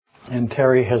And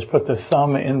Terry has put the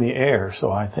thumb in the air,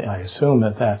 so I assume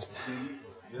that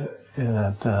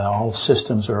all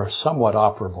systems are somewhat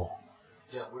operable.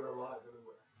 Yeah, we're alive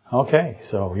everywhere. Okay,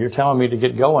 so you're telling me to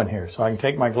get going here, so I can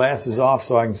take my glasses off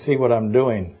so I can see what I'm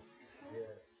doing.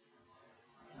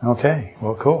 Okay,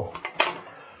 well, cool.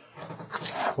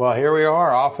 Well, here we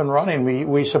are, off and running.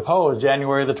 We suppose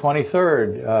January the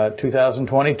 23rd,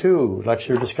 2022,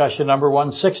 lecture discussion number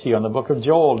 160 on the book of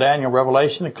Joel, Daniel,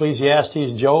 Revelation,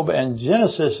 Ecclesiastes, Job, and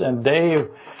Genesis. And Dave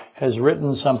has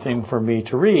written something for me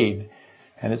to read.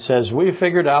 And it says, we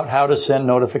figured out how to send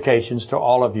notifications to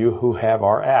all of you who have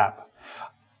our app.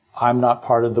 I'm not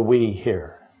part of the we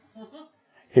here.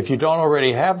 If you don't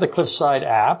already have the Cliffside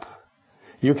app,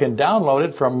 you can download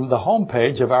it from the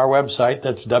homepage of our website.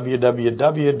 That's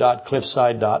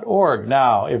www.cliffside.org.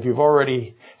 Now, if you've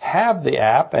already have the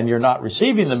app and you're not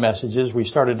receiving the messages we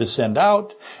started to send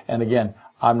out, and again,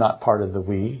 I'm not part of the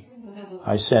we.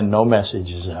 I send no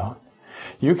messages out.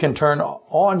 You can turn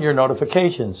on your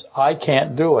notifications. I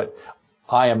can't do it.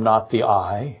 I am not the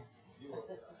I.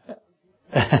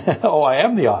 Oh, I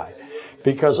am the I.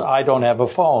 Because I don't have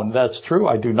a phone. That's true.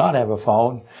 I do not have a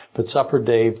phone. But Supper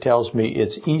Dave tells me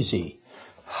it's easy.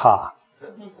 Ha.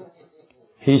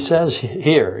 He says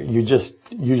here, you just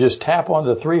tap on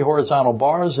the 3 horizontal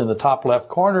bars in the top left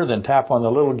corner, then tap on the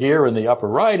little gear in the upper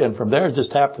right, and from there just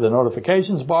tap the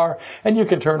notifications bar, and you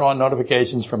can turn on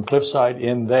notifications from Cliffside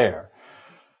in there.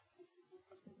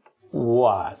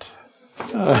 What?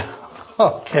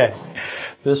 Okay.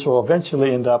 This will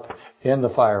eventually end up in the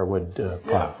firewood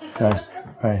pile.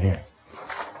 Right here.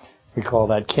 We call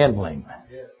that kindling.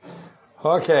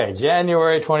 Okay,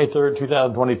 January 23rd,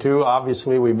 2022.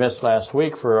 Obviously, we missed last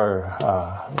week for our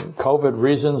COVID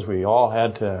reasons. We all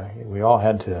had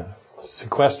to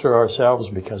sequester ourselves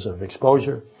because of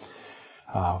exposure.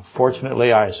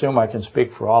 Fortunately, I assume I can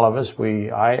speak for all of us.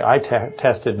 I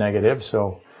tested negative,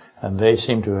 and they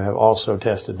seem to have also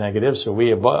tested negative, so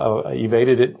we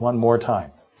evaded it one more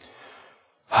time.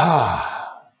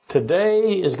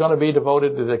 Today is going to be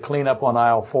devoted to the cleanup on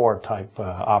aisle 4 type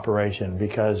operation,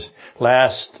 because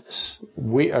Sunday,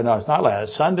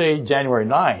 January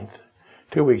 9th,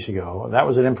 2 weeks ago, that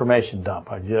was an information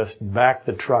dump. I just backed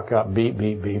the truck up, beep,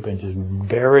 beep, beep, and just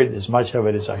buried as much of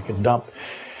it as I could dump.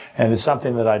 And it's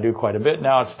something that I do quite a bit.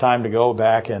 Now it's time to go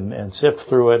back and sift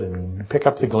through it and pick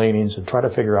up the gleanings and try to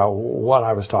figure out what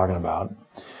I was talking about.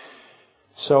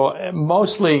 So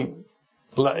mostly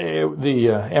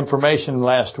the information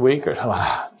last week,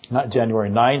 not January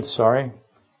 9th, sorry,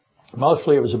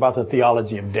 mostly it was about the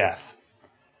theology of death,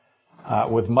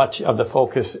 with much of the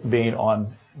focus being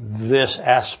on this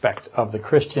aspect of the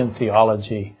Christian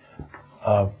theology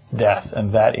of death,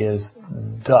 and that is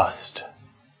dust.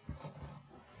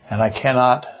 And I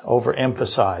cannot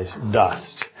overemphasize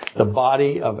dust. The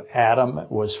body of Adam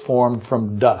was formed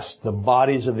from dust. The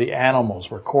bodies of the animals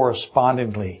were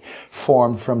correspondingly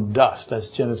formed from dust. That's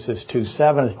Genesis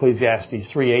 2:7,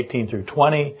 Ecclesiastes 3:18 through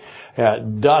 20.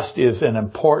 Dust is an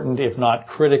important, if not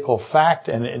critical, fact,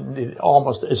 and it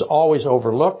almost is always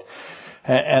overlooked.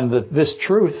 And this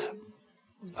truth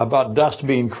about dust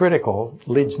being critical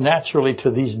leads naturally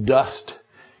to these dust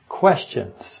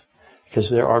questions. Because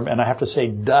there are, and I have to say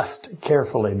dust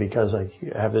carefully because I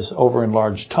have this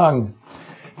over-enlarged tongue,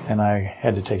 and I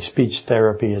had to take speech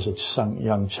therapy as a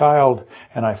young child,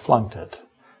 and I flunked it.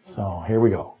 So here we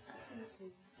go.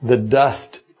 The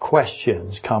dust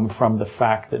questions come from the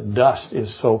fact that dust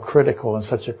is so critical and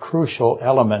such a crucial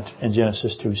element in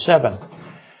Genesis 2:7.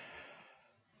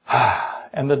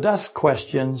 And the dust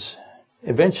questions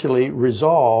eventually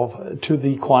resolve to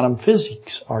the quantum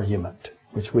physics argument,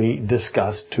 which we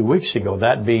discussed 2 weeks ago,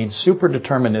 that being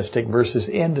superdeterministic versus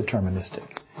indeterministic.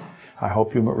 I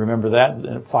hope you remember that.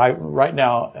 Right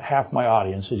now, half my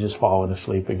audience is just falling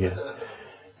asleep again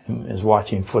and is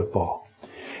watching football.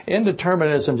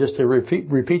 Indeterminism, just to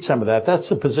repeat some of that, that's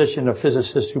the position of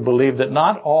physicists who believe that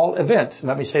not all events,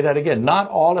 let me say that again, not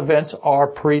all events are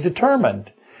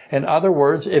predetermined. In other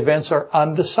words, events are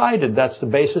undecided. That's the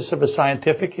basis of a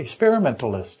scientific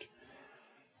experimentalist.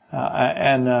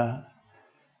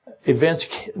 Events,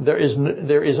 there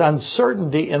is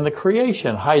uncertainty in the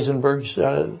creation. Heisenberg's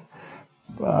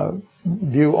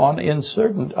view on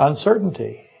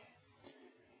uncertainty.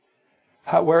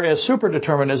 Whereas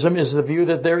superdeterminism is the view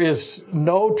that there is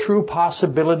no true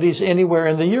possibilities anywhere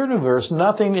in the universe.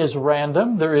 Nothing is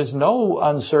random. There is no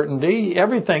uncertainty.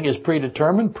 Everything is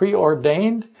predetermined,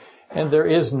 preordained, and there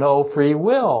is no free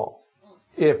will,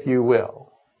 if you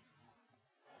will.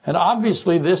 And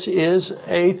obviously this is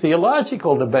a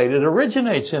theological debate. It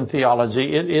originates in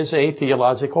theology. It is a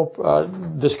theological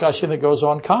discussion that goes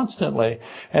on constantly.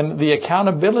 And the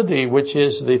accountability, which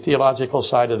is the theological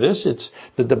side of this,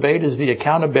 the debate is the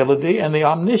accountability and the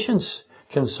omniscience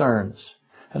concerns.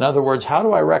 In other words, how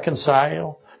do I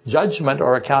reconcile judgment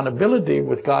or accountability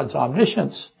with God's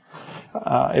omniscience?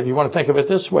 If you want to think of it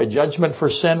this way, judgment for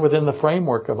sin within the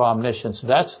framework of omniscience.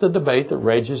 That's the debate that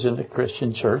rages in the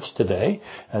Christian church today.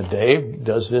 Dave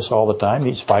does this all the time.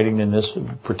 He's fighting in this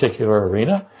particular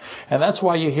arena. And that's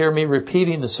why you hear me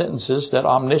repeating the sentences that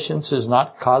omniscience is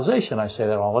not causation. I say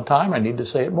that all the time. I need to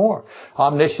say it more.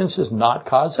 Omniscience is not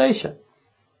causation.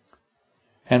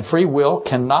 And free will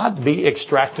cannot be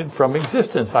extracted from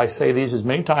existence. I say these as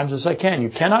many times as I can. You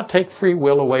cannot take free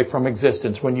will away from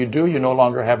existence. When you do, you no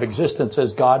longer have existence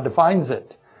as God defines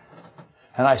it.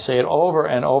 And I say it over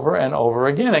and over and over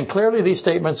again. And clearly these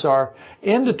statements are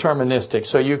indeterministic,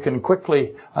 so you can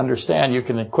quickly understand, you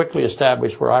can quickly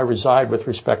establish where I reside with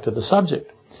respect to the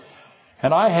subject.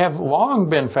 And I have long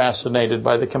been fascinated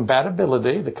by the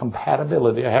compatibility, I'm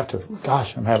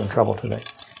having trouble today,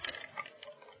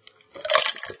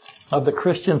 of the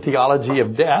Christian theology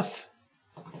of death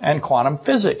and quantum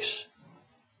physics.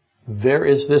 There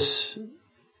is this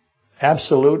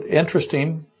absolute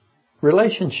interesting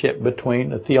relationship between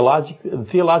the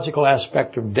theological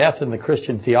aspect of death in the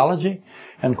Christian theology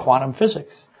and quantum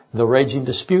physics, the raging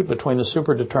dispute between the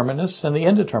superdeterminists and the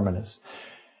indeterminists.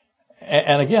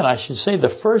 And again, I should say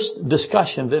the first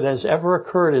discussion that has ever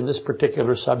occurred in this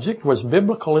particular subject was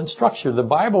biblical in structure. The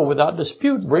Bible, without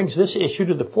dispute, brings this issue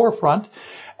to the forefront,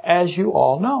 as you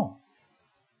all know.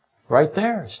 Right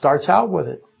there. Starts out with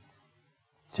it.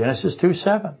 Genesis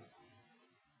 2:7.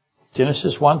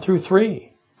 Genesis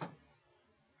 1-3.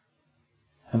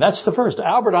 And that's the first.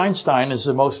 Albert Einstein is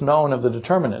the most known of the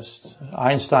determinists.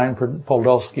 Einstein,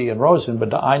 Podolsky, and Rosen,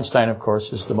 but Einstein, of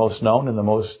course, is the most known and the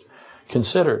most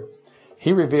considered.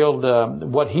 He revealed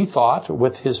what he thought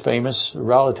with his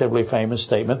relatively famous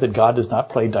statement that God does not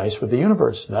play dice with the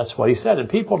universe. That's what he said. And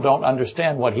people don't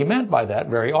understand what he meant by that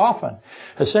very often.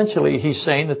 Essentially, he's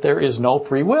saying that there is no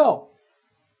free will.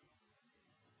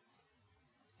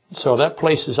 So that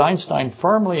places Einstein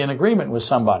firmly in agreement with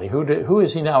somebody. Who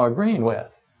is he now agreeing with?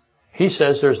 He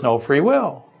says there's no free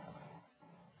will.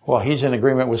 Well, he's in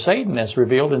agreement with Satan as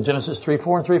revealed in Genesis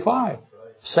 3:4 and 3:5.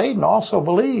 Satan also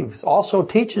believes, also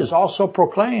teaches, also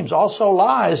proclaims, also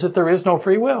lies that there is no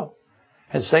free will.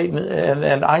 And Satan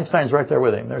and Einstein's right there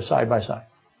with him. They're side by side.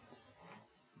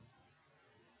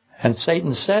 And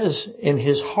Satan says in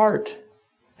his heart,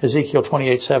 Ezekiel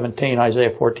 28:17,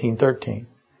 Isaiah 14:13,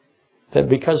 that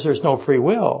because there's no free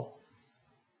will,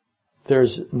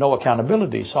 there's no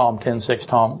accountability. Psalm 10:6,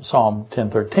 Psalm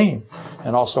 10:13.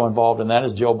 And also involved in that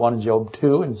is Job 1 and Job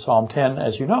 2 and Psalm 10,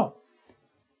 as you know.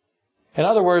 In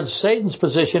other words, Satan's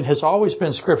position has always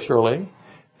been scripturally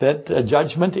that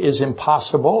judgment is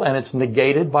impossible and it's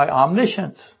negated by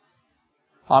omniscience.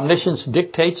 Omniscience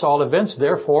dictates all events,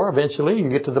 therefore, eventually you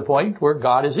get to the point where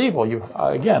God is evil.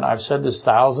 Again, I've said this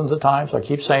thousands of times. I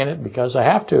keep saying it because I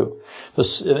have to.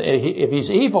 If he's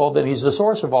evil, then he's the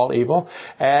source of all evil.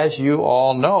 As you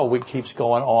all know, it keeps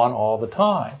going on all the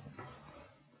time.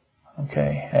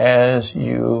 Okay, as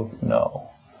you know.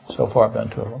 So far I've done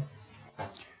 2 of them.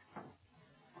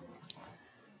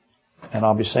 And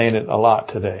I'll be saying it a lot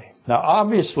today. Now,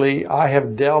 obviously, I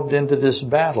have delved into this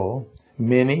battle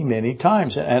many, many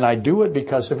times. And I do it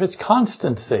because of its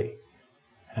constancy.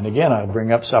 And again, I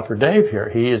bring up Supper Dave here.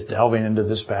 He is delving into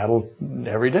this battle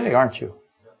every day, aren't you?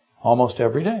 Almost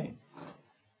every day.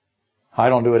 I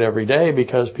don't do it every day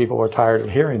because people are tired of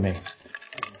hearing me.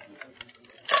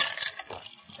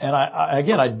 And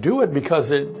I do it because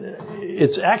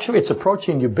it's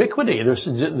approaching ubiquity.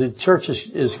 The church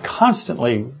is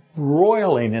constantly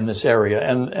roiling in this area,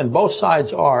 and both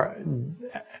sides are.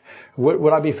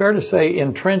 Would I be fair to say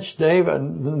entrenched, Dave?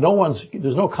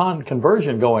 There's no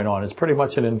conversion going on. It's pretty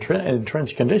much an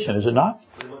entrenched condition, is it not?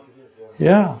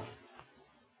 Yeah.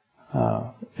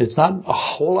 It's not a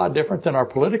whole lot different than our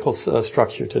political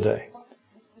structure today.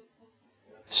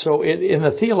 So in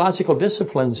the theological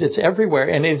disciplines, it's everywhere,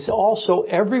 and it's also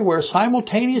everywhere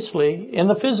simultaneously in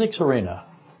the physics arena,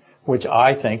 which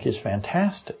I think is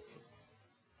fantastic.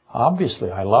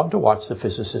 Obviously, I love to watch the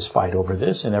physicists fight over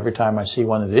this, and every time I see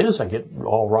one that is, I get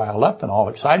all riled up and all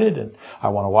excited, and I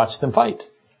want to watch them fight,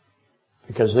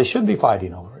 because they should be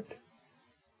fighting over it.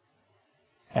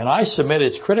 And I submit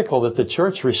it's critical that the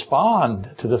church respond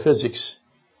to the physics,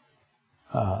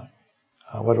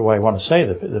 what do I want to say,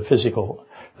 the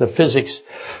physics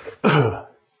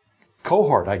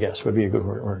cohort, I guess, would be a good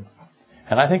word.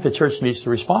 And I think the church needs to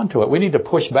respond to it. We need to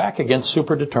push back against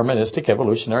superdeterministic,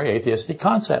 evolutionary, atheistic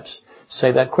concepts.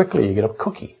 Say that quickly, you get a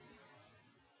cookie.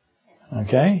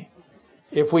 Okay?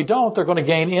 If we don't, they're going to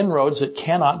gain inroads that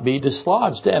cannot be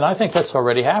dislodged. And I think that's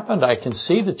already happened. I can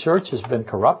see the church has been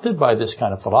corrupted by this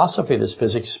kind of philosophy, this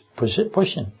physics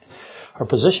position.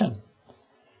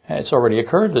 And it's already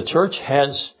occurred. The church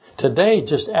has today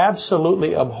just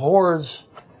absolutely abhors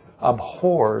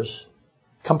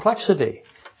complexity.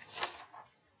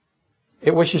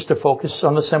 It wishes to focus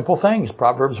on the simple things.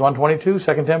 Proverbs 1:22,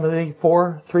 2 Timothy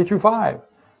 4:3-5.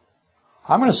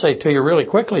 I'm going to say to you really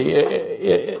quickly,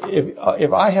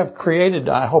 if I have created,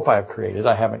 I hope I have created,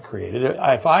 I haven't created,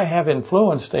 if I have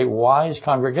influenced a wise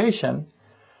congregation,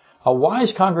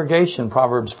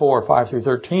 Proverbs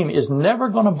 4:5-13, is never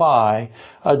going to buy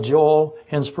a Joel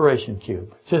inspiration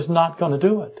cube. It's just not going to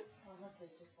do it.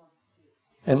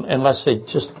 Unless they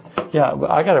just,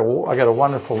 I got a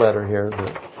wonderful letter here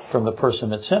from the person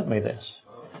that sent me this,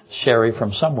 Sherry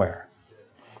from somewhere.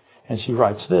 And she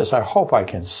writes this. I hope I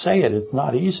can say it. It's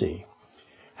not easy.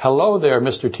 Hello there,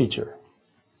 Mr. Teacher.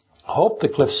 Hope the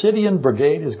Cliffsidian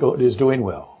Brigade is doing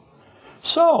well.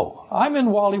 So, I'm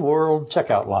in Wally World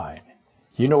checkout line.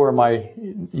 You know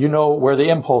where the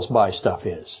impulse buy stuff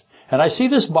is. And I see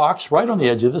this box right on the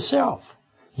edge of the shelf.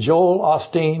 Joel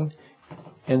Osteen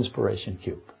Inspiration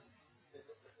Cube.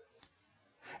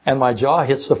 And my jaw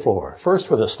hits the floor. First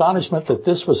with astonishment that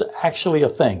this was actually a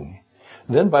thing.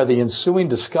 Then by the ensuing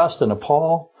disgust and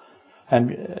appall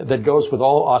and that goes with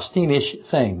all Austin-ish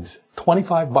things.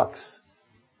 $25.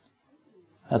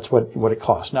 That's what it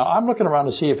costs. Now I'm looking around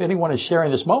to see if anyone is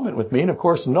sharing this moment with me, and of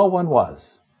course no one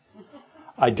was.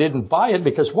 I didn't buy it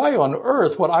because why on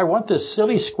earth would I want this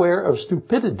silly square of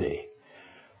stupidity?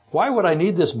 Why would I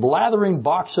need this blathering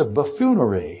box of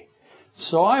buffoonery?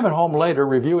 So I'm at home later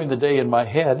reviewing the day in my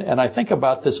head, and I think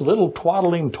about this little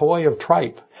twaddling toy of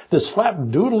tripe, this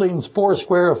flap-doodling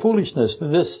four-square of foolishness,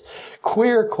 this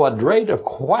queer quadrate of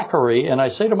quackery, and I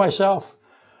say to myself,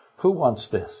 who wants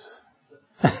this?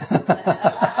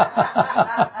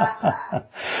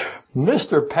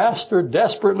 Mr. Pastor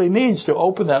desperately needs to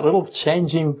open that little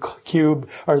changing cube,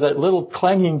 or that little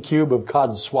clanging cube of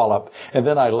cod swallop. And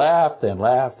then I laughed and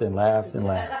laughed and laughed and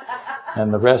laughed.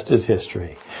 And the rest is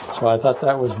history. So I thought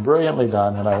that was brilliantly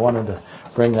done, and I wanted to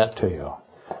bring that to you.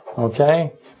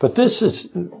 Okay? But this is,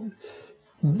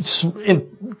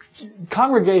 in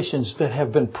congregations that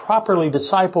have been properly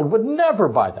discipled would never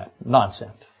buy that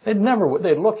nonsense. They'd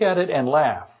look at it and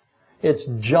laugh. It's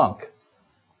junk.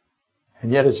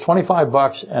 And yet it's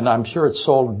 $25, and I'm sure it's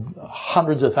sold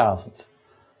hundreds of thousands.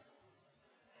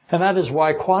 And that is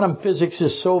why quantum physics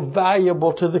is so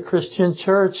valuable to the Christian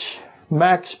church.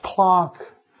 Max Planck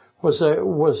was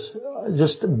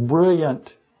just brilliant.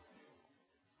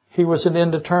 He was an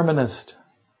indeterminist.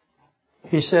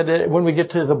 He said when we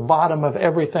get to the bottom of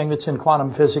everything that's in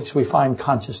quantum physics, we find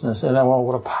consciousness. And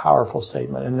what a powerful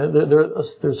statement. And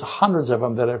there's hundreds of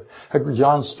them that have,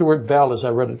 John Stuart Bell, as I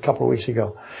read a couple of weeks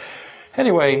ago.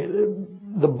 Anyway,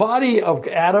 the body of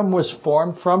Adam was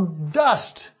formed from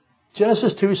dust.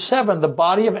 Genesis 2:7, the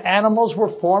body of animals were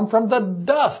formed from the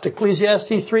dust.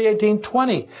 Ecclesiastes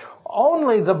 3:18-20.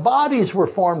 Only the bodies were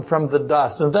formed from the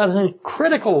dust. And that is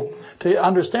critical to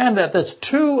understand that. That's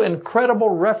two incredible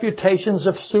refutations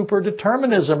of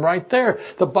superdeterminism right there.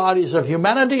 The bodies of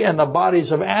humanity and the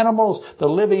bodies of animals, the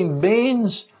living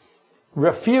beings,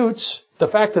 refutes the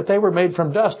fact that they were made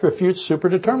from dust, refutes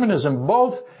superdeterminism.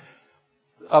 Both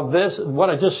of this, what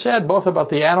I just said, both about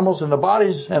the animals and the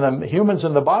bodies and the humans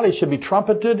and the bodies should be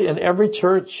trumpeted in every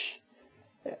church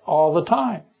all the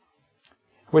time.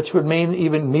 Which would mean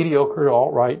even mediocre,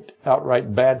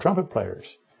 outright bad trumpet players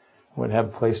would have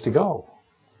a place to go.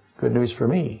 Good news for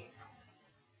me.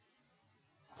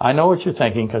 I know what you're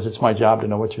thinking because it's my job to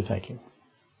know what you're thinking.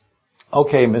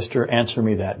 Okay, Mr. Answer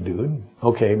Me That Dude.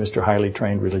 Okay, Mr. Highly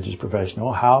Trained Religious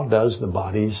Professional. How does the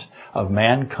bodies of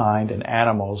mankind and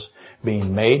animals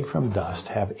being made from dust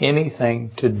have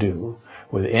anything to do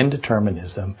with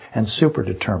indeterminism and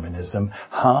superdeterminism?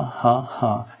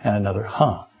 And another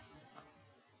huh.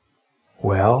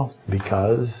 Well,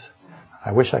 because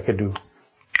I wish I could do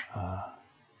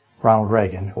Ronald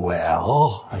Reagan.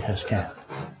 Well, I just can't.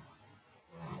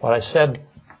 What I said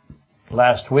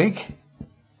last week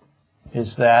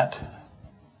is that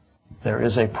there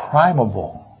is a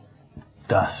primable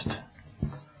dust,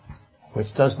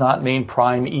 which does not mean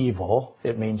primeval.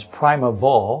 It means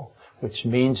primable, which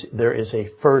means there is a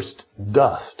first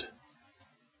dust.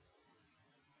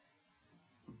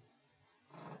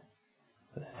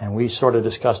 And we sort of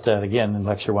discussed that again in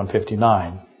lecture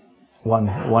 159.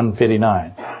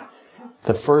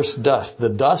 The first dust. The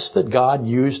dust that God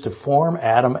used to form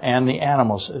Adam and the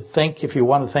animals. Think, if you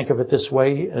want to think of it this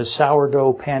way, a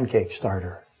sourdough pancake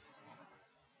starter.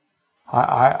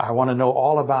 I want to know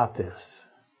all about this.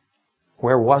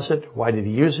 Where was it? Why did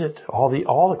he use it? All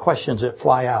the questions that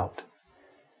fly out.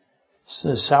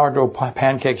 So sourdough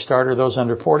pancake starter, those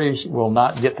under 40s will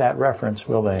not get that reference,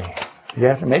 will they?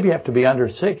 Maybe you have to be under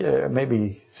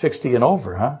maybe 60 and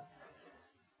over, huh?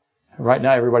 Right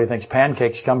now everybody thinks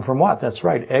pancakes come from what? That's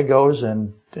right. Eggos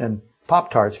and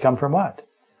Pop-Tarts come from what?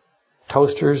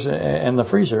 Toasters and the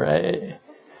freezer.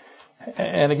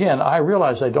 And again, I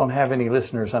realize I don't have any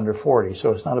listeners under 40,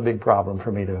 so it's not a big problem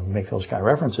for me to make those kind of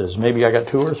references. Maybe I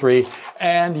got 2 or 3,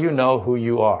 and you know who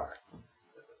you are.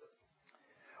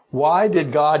 Why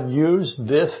did God use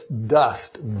this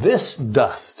dust? This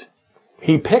dust.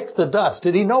 He picked the dust.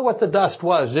 Did he know what the dust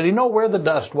was? Did he know where the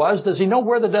dust was? Does he know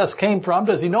where the dust came from?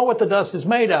 Does he know what the dust is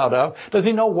made out of? Does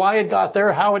he know why it got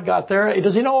there, how it got there?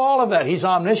 Does he know all of that? He's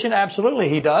omniscient? Absolutely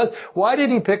he does. Why did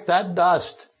he pick that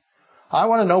dust? I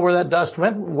want to know where that dust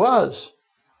was.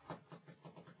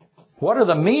 What are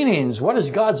the meanings? What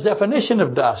is God's definition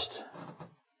of dust?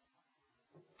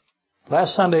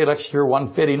 Last Sunday, lecture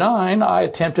 159, I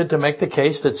attempted to make the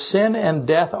case that sin and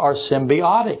death are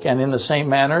symbiotic and in the same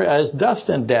manner as dust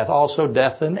and death, also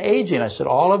death and aging. I said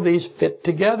all of these fit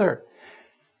together.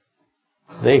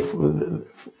 Death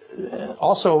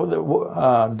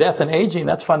and aging,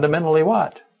 that's fundamentally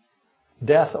what?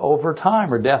 Death over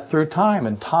time, or death through time.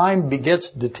 And time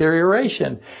begets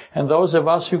deterioration. And those of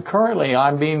us who currently,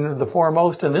 I'm being the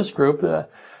foremost in this group,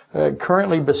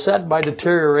 currently beset by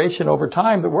deterioration over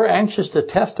time, that we're anxious to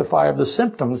testify of the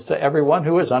symptoms to everyone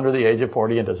who is under the age of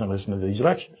 40 and doesn't listen to these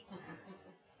lectures.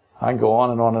 I can go on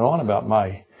and on and on about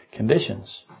my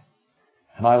conditions.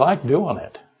 And I like doing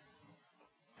it.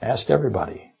 Ask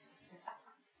everybody.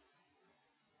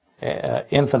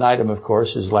 Infinitum, of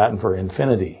course, is Latin for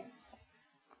infinity,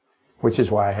 which is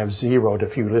why I have 0 to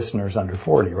few listeners under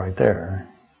 40 right there.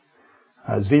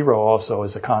 0 also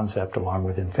is a concept along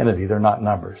with infinity. They're not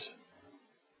numbers.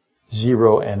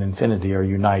 0 and infinity are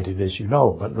united, as you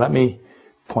know. But let me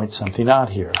point something out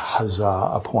here. Huzzah,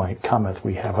 a point cometh.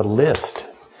 We have a list.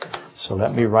 So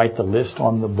let me write the list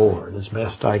on the board as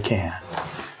best I can.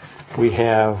 We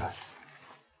have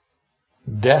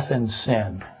death and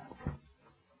sin.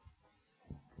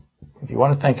 If you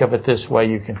want to think of it this way,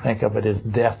 you can think of it as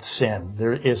death, sin.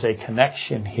 There is a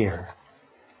connection here.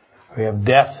 We have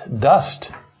death, dust.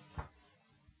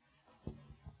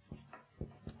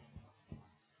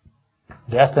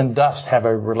 Death and dust have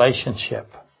a relationship.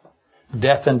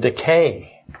 Death and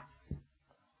decay,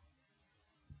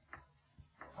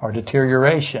 or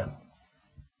deterioration,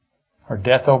 or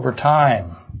death over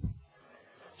time.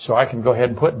 So I can go ahead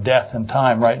and put death and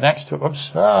time right next to it.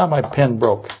 Oops, my pen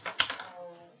broke.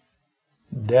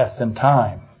 Death and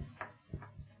time.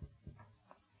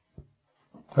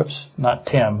 Oops, not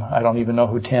Tim. I don't even know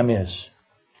who Tim is.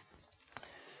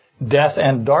 Death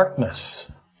and darkness.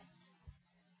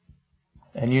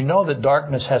 And you know that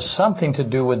darkness has something to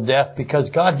do with death because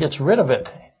God gets rid of it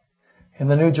in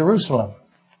the New Jerusalem.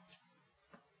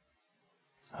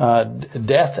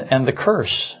 Death and the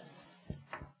curse.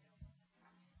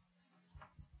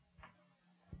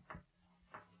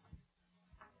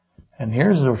 And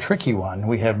here's the tricky one.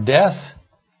 We have death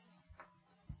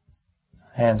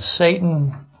and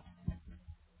Satan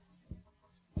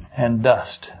and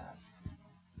dust.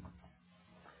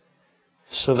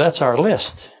 So that's our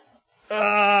list.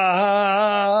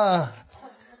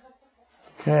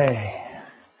 Okay.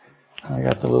 I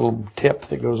got the little tip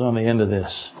that goes on the end of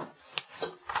this.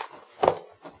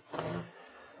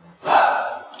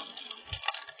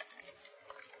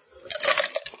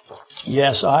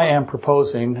 Yes, I am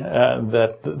proposing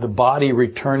that the body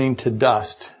returning to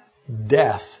dust,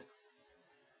 death,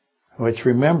 which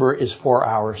remember is for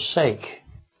our sake.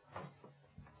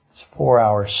 It's for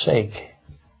our sake.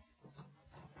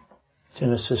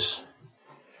 Genesis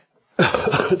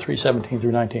 3:17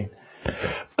 through 19.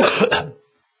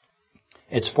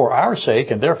 It's for our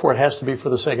sake, and therefore it has to be for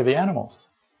the sake of the animals.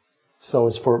 So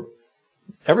it's for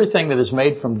everything that is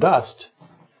made from dust.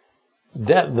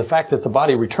 The fact that the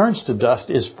body returns to dust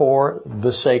is for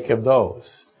the sake of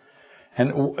those.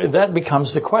 And that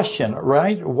becomes the question,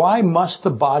 right? Why must the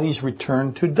bodies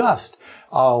return to dust?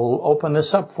 I'll open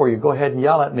this up for you. Go ahead and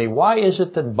yell at me. Why is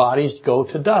it that bodies go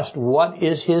to dust? What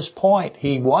is his point?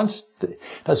 He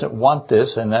doesn't want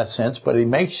this in that sense, but he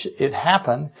makes it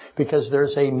happen because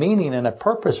there's a meaning and a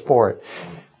purpose for it.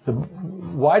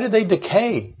 Why do they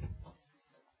decay?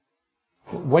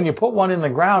 When you put one in the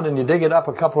ground and you dig it up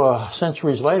a couple of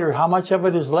centuries later, how much of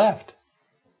it is left?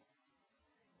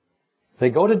 They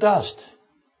go to dust.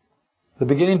 The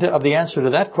beginning of the answer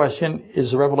to that question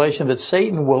is the revelation that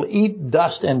Satan will eat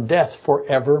dust and death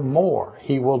forevermore.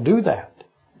 He will do that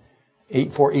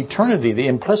for eternity. The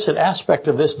implicit aspect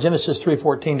of this Genesis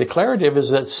 3:14 declarative is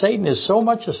that Satan is so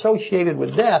much associated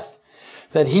with death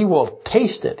that he will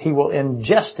taste it, he will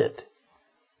ingest it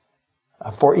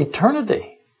for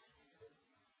eternity.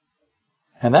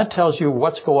 And that tells you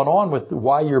what's going on with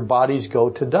why your bodies go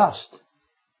to dust.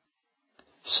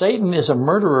 Satan is a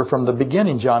murderer from the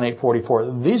beginning, John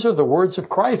 8:44. These are the words of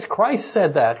Christ. Christ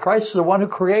said that. Christ is the one who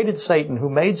created Satan, who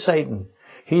made Satan.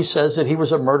 He says that he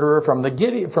was a murderer from the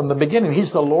beginning.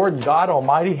 He's the Lord God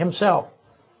Almighty himself.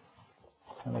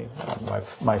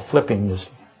 My flipping is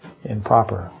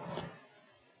improper.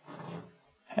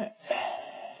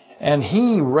 And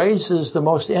he raises the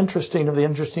most interesting of the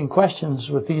interesting questions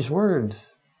with these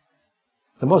words.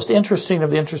 The most interesting of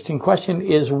the interesting question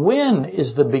is, when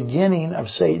is the beginning of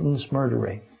Satan's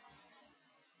murdering?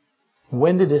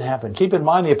 When did it happen? Keep in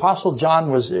mind, the Apostle John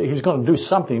he was going to do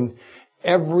something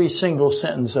every single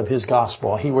sentence of his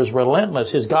gospel. He was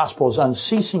relentless. His gospel is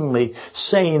unceasingly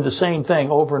saying the same thing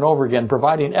over and over again,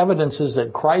 providing evidences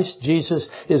that Christ Jesus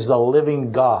is the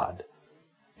living God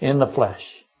in the flesh.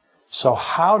 So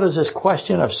how does this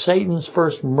question of Satan's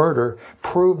first murder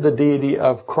prove the deity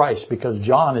of Christ? Because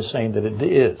John is saying that it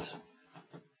is.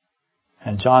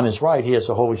 And John is right. He has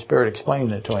the Holy Spirit explaining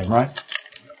it to him, right?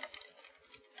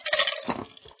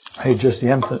 He's just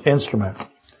the instrument.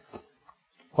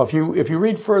 Well, if you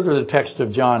read further the text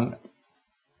of John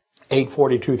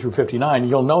 8:42 through 59,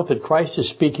 you'll note that Christ is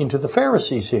speaking to the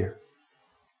Pharisees here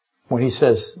when he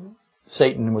says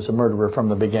Satan was a murderer from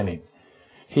the beginning.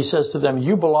 He says to them,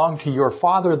 you belong to your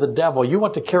father, the devil. You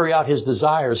want to carry out his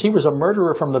desires. He was a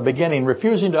murderer from the beginning,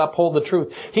 refusing to uphold the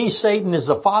truth. He, Satan, is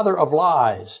the father of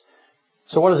lies.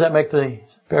 So what does that make the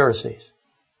Pharisees?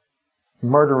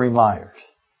 Murdering liars.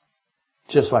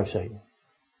 Just like Satan.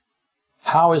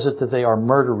 How is it that they are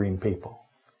murdering people?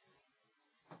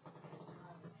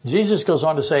 Jesus goes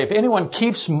on to say, if anyone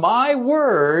keeps my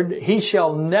word, he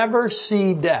shall never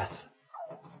see death.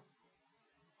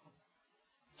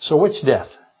 So which death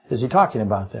is he talking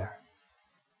about there?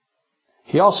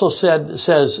 He also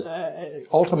says,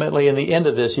 ultimately in the end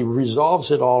of this, he resolves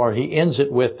it all, or he ends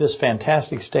it with this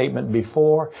fantastic statement,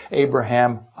 before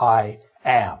Abraham, I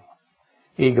am.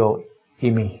 Ego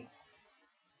eimi.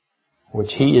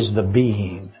 Which he is the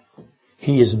being.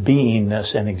 He is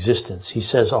beingness and existence. He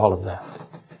says all of that.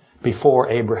 Before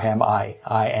Abraham, I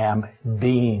am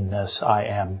beingness. I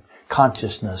am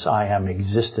consciousness. I am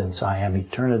existence. I am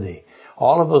eternity.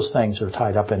 All of those things are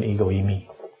tied up in ego eimi.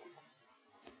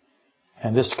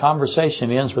 And this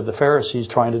conversation ends with the Pharisees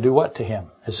trying to do what to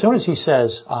him? As soon as he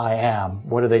says, I am,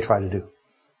 what do they try to do?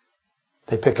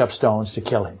 They pick up stones to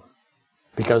kill him.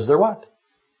 Because they're what?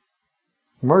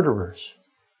 Murderers.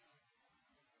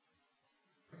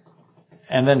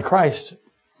 And then Christ,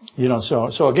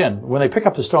 so again, when they pick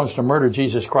up the stones to murder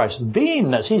Jesus Christ,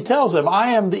 beingness, he tells them,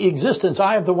 I am the existence.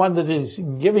 I am the one that is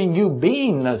giving you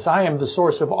beingness. I am the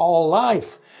source of all life.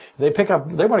 They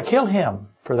want to kill him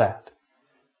for that.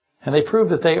 And they prove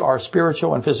that they are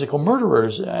spiritual and physical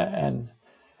murderers. And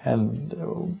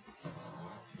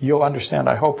you'll understand,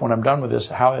 I hope, when I'm done with this,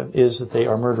 how it is that they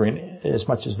are murdering as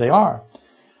much as they are.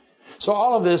 So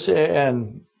all of this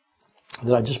and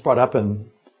that I just brought up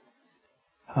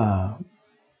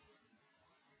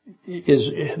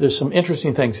there's some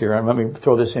interesting things here. And let me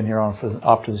throw this in here off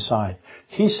to the side.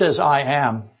 He says, I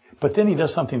am, but then he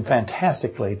does something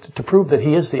fantastically to prove that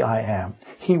he is the I am.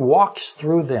 He walks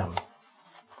through them.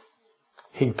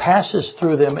 He passes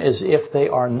through them as if they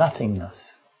are nothingness.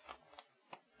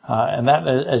 And that,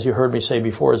 as you heard me say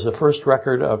before, is the first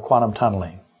record of quantum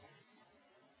tunneling.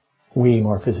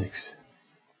 Or physics.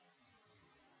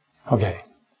 Okay.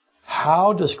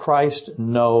 How does Christ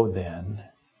know then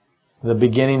the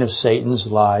beginning of Satan's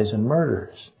lies and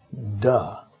murders?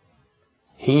 Duh.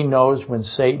 He knows when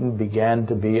Satan began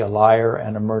to be a liar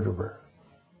and a murderer.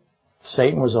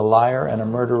 Satan was a liar and a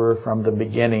murderer from the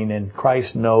beginning, and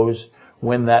Christ knows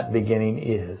when that beginning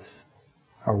is,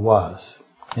 or was,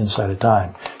 inside of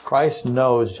time. Christ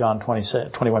knows John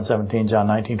 21:17, John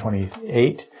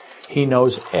 19:28. He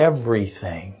knows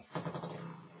everything.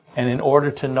 And in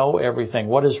order to know everything,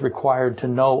 what is required to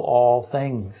know all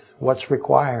things? What's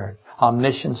required?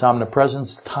 Omniscience,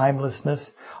 omnipresence,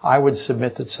 timelessness. I would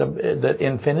submit that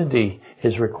infinity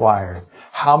is required.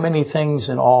 How many things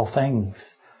in all things?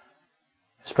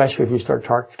 Especially if you start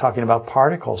talking about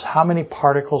particles. How many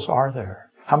particles are there?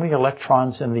 How many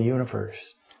electrons in the universe?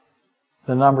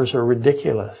 The numbers are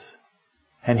ridiculous.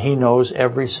 And he knows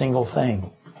every single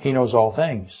thing. He knows all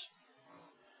things.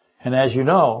 And as you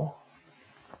know,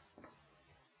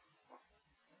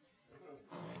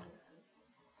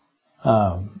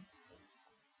 and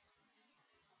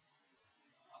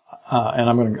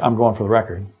I'm going for the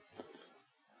record.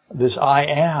 This I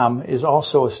am is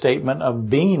also a statement of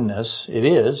beingness. It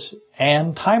is,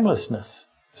 and timelessness.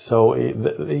 So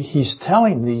he's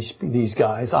telling these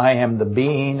guys, I am the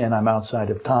being, and I'm outside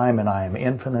of time, and I am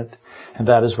infinite. And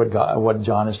that is what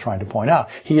John is trying to point out.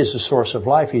 He is the source of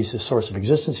life. He's the source of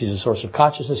existence. He's the source of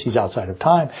consciousness. He's outside of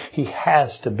time. He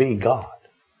has to be God.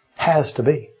 Has to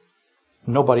be.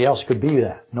 Nobody else could be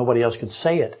that. Nobody else could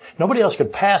say it. Nobody else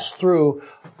could pass through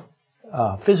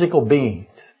physical beings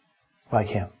like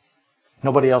him.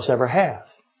 Nobody else ever has.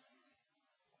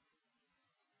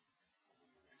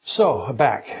 So,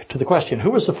 back to the question. Who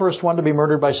was the first one to be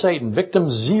murdered by Satan? Victim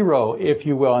 0, if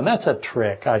you will. And that's a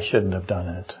trick. I shouldn't have done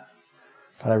it.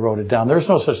 But I wrote it down. There's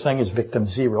no such thing as victim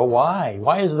 0. Why?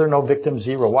 Why is there no victim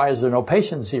 0? Why is there no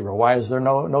patient 0? Why is there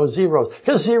no zeros?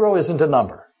 Because 0 isn't a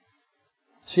number.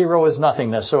 0 is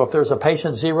nothingness. So if there's a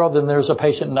patient 0, then there's a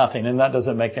patient nothing. And that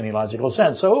doesn't make any logical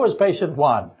sense. So who was patient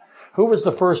 1? Who was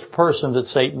the first person that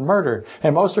Satan murdered?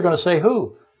 And most are going to say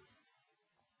who?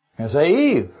 They're going to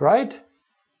say Eve, right?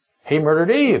 He murdered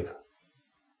Eve.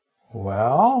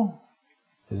 Well,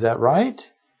 is that right?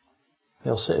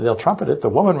 They'll trumpet it. The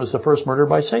woman was the first murdered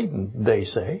by Satan, they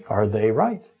say. Are they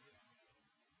right?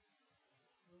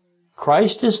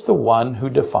 Christ is the one who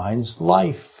defines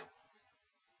life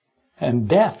and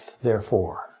death,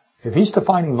 therefore. If he's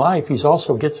defining life, he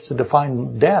also gets to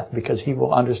define death because he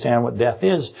will understand what death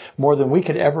is more than we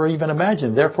could ever even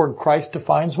imagine. Therefore, Christ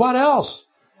defines what else?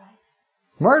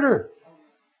 Murder.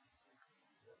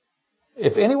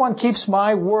 If anyone keeps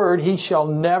my word, he shall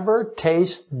never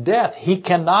taste death. He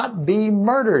cannot be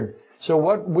murdered. So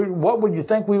what would you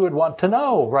think we would want to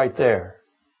know right there?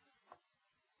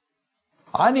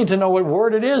 I need to know what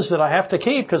word it is that I have to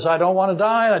keep because I don't want to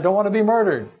die and I don't want to be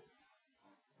murdered.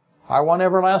 I want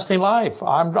everlasting life.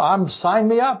 Sign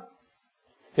me up.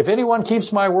 If anyone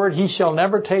keeps my word, he shall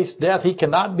never taste death. He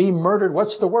cannot be murdered.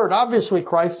 What's the word? Obviously,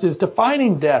 Christ is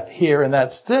defining death here in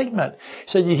that statement.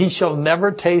 He said, he shall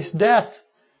never taste death.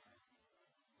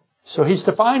 So he's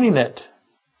defining it.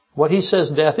 What he says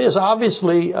death is.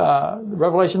 Obviously,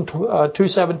 Revelation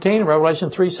 2:17 and Revelation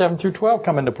 3:7 through 12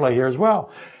 come into play here as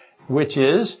well. Which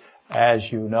is, as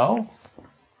you know,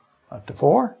 up to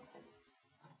 4.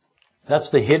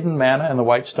 That's the hidden manna and the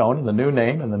white stone and the new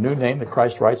name that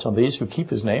Christ writes on these who keep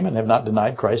his name and have not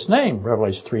denied Christ's name.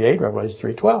 Revelation 3:8, Revelation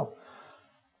 3:12.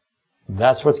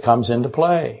 That's what comes into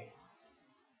play.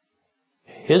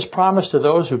 His promise to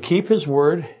those who keep his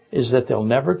word is that they'll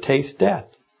never taste death.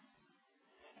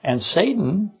 And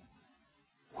Satan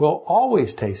will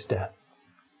always taste death.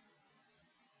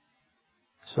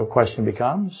 So the question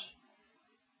becomes,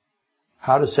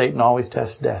 how does Satan always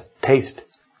taste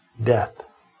death?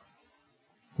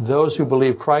 Those who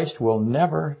believe Christ will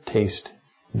never taste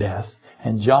death.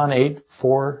 And John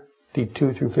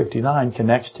 8:42 through 59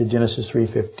 connects to Genesis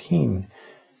 3:15.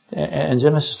 And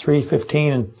Genesis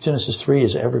 3:15 and Genesis 3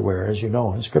 is everywhere, as you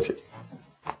know, in Scripture.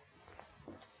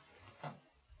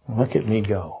 Look at me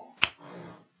go.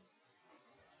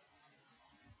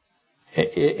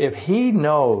 If he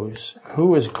knows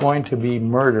who is going to be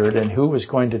murdered and who is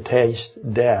going to taste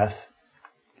death,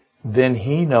 then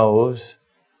he knows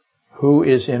who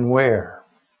is in where?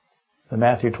 The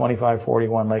Matthew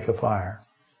 25:41 lake of fire.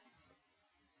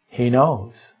 He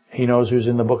knows. He knows who's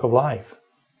in the book of life.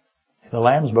 The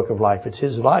Lamb's book of life. It's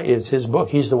his life. It's his book.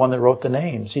 He's the one that wrote the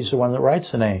names. He's the one that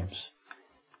writes the names.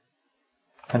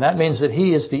 And that means that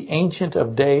he is the Ancient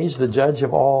of Days, the judge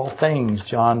of all things.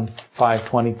 John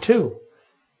 5:22.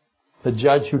 The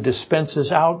judge who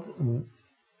dispenses out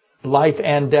life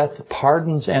and death,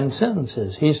 pardons and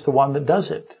sentences. He's the one that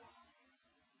does it.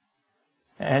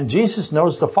 And Jesus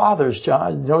knows the Father,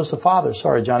 John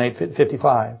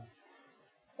 8:55.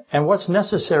 And what's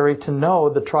necessary to know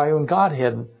the triune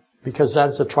Godhead, because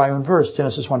that's a triune verse,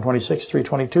 Genesis 1:26,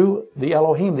 3:22, the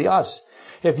Elohim, the us.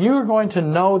 If you're going to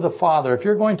know the Father, if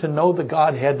you're going to know the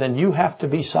Godhead, then you have to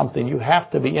be something. You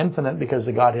have to be infinite because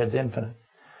the Godhead's infinite.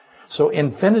 So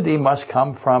infinity must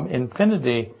come from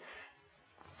infinity,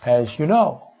 as you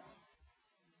know.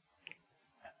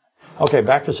 Okay,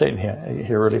 back to Satan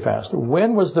here really fast.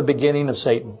 When was the beginning of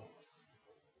Satan?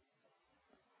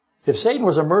 If Satan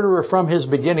was a murderer from his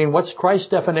beginning, what's Christ's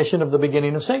definition of the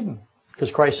beginning of Satan?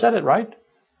 Because Christ said it, right?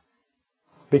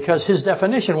 Because his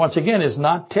definition, once again, is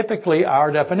not typically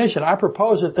our definition. I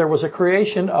propose that there was a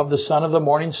creation of the son of the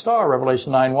morning star,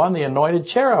 Revelation 9:1, the anointed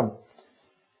cherub.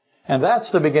 And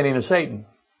that's the beginning of Satan.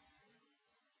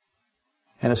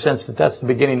 In a sense that that's the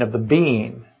beginning of the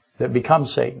being that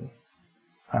becomes Satan.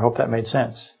 I hope that made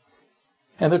sense.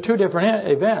 And there are two different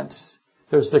events.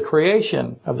 There's the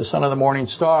creation of the son of the morning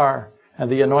star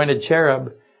and the anointed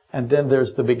cherub, and then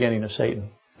there's the beginning of Satan.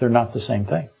 They're not the same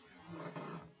thing.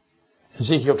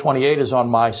 Ezekiel 28 is on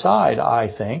my side, I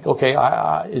think. Okay,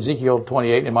 Ezekiel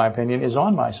 28, in my opinion, is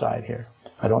on my side here.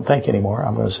 I don't think anymore.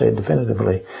 I'm going to say it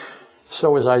definitively.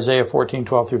 So is Isaiah 14,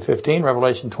 12 through 15,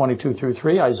 Revelation 22 through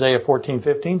 3, Isaiah 14,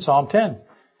 15, Psalm 10.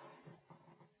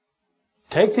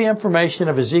 Take the information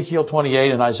of Ezekiel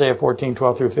 28 and Isaiah 14,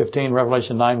 12 through 15,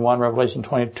 Revelation 9, 1, Revelation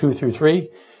 22 through 3,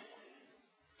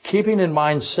 keeping in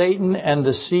mind Satan and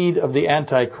the seed of the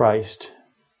Antichrist,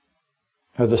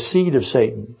 or the seed of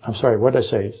Satan. I'm sorry, what did I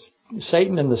say? It's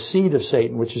Satan and the seed of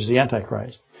Satan, which is the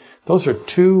Antichrist. Those are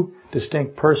two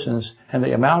distinct persons, and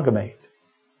they amalgamate.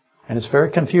 And it's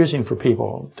very confusing for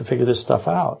people to figure this stuff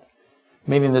out.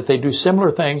 Meaning that they do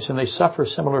similar things and they suffer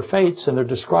similar fates and they're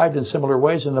described in similar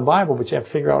ways in the Bible, but you have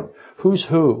to figure out who's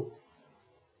who.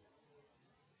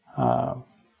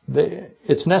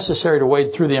 It's necessary to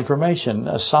wade through the information,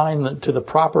 assign to the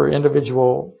proper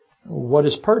individual what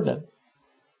is pertinent.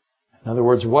 In other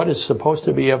words, what is supposed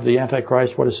to be of the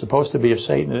Antichrist, what is supposed to be of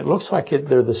Satan. It looks like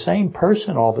they're the same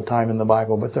person all the time in the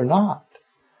Bible, but they're not.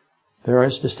 There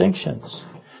is distinctions.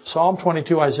 Psalm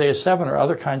 22, Isaiah 7 are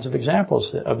other kinds of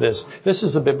examples of this. This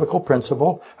is the biblical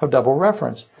principle of double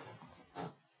reference.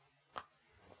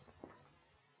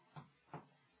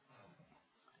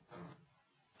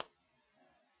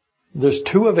 There's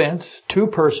two events, two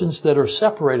persons that are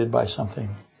separated by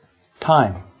something.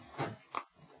 Time.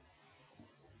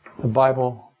 The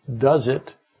Bible does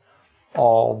it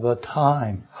all the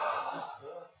time.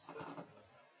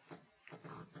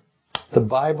 The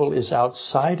Bible is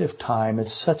outside of time.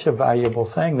 It's such a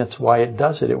valuable thing. That's why it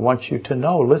does it. It wants you to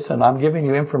know, listen, I'm giving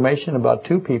you information about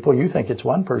two people. You think it's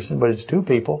one person, but it's two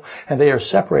people. And they are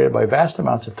separated by vast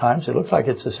amounts of time. So it looks like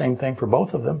it's the same thing for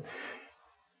both of them.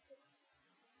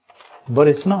 But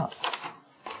it's not.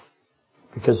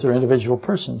 Because they're individual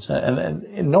persons.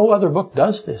 And no other book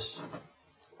does this.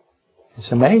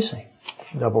 It's amazing.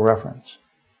 Double reference.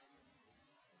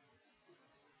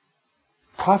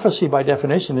 Prophecy, by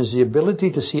definition, is the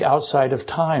ability to see outside of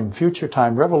time, future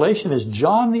time. Revelation is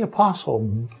John the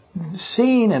Apostle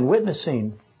seeing and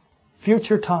witnessing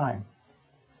future time.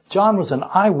 John was an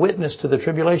eyewitness to the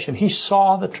tribulation. He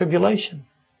saw the tribulation.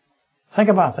 Think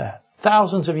about that.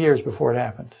 Thousands of years before it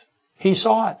happened. He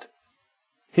saw it.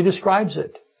 He describes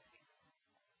it.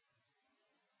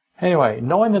 Anyway,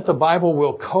 knowing that the Bible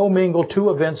will commingle two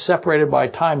events separated by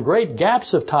time, great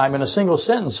gaps of time in a single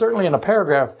sentence, certainly in a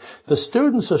paragraph, the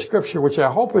students of Scripture, which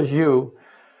I hope is you,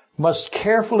 must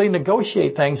carefully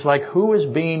negotiate things like who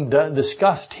is being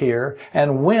discussed here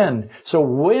and when. So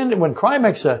when Christ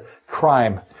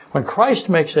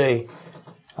makes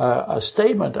a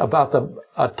statement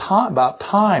about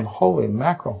time, holy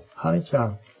mackerel, honey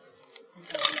child.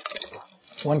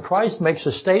 When Christ makes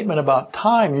a statement about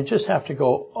time, you just have to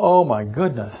go, oh my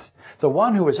goodness. The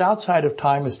one who is outside of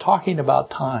time is talking about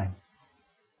time.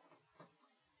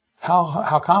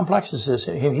 How complex is this?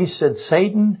 He said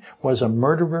Satan was a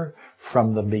murderer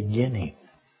from the beginning.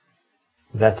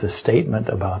 That's a statement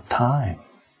about time.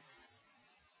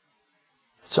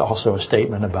 It's also a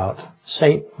statement about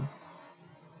Satan.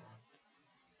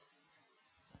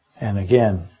 And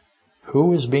again,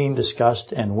 who is being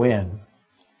discussed and when?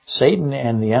 Satan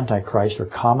and the Antichrist are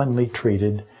commonly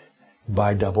treated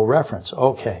by double reference.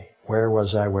 Okay, where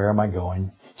was I? Where am I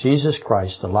going? Jesus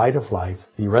Christ, the light of life,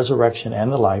 the resurrection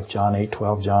and the life, John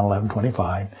 8:12, John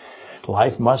 11:25.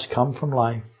 Life must come from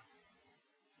life.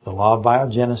 The law of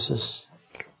biogenesis.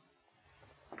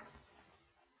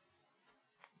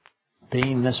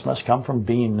 Beingness must come from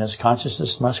beingness.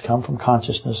 Consciousness must come from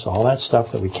consciousness. All that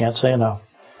stuff that we can't say enough.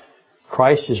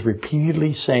 Christ is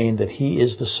repeatedly saying that He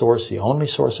is the source, the only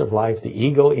source of life, the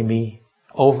ego in me,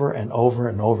 over and over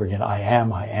and over again. I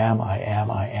am, I am, I am,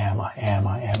 I am, I am,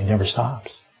 I am. He never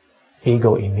stops.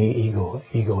 Ego in me,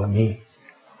 ego in me.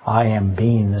 I am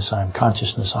beingness, I am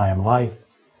consciousness, I am life.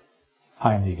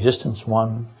 I am the existent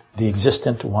one.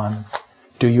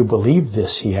 Do you believe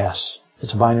this? He asks.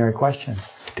 It's a binary question.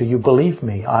 Do you believe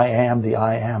me? I am the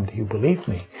I am. Do you believe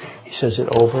me? He says it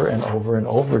over and over and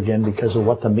over again because of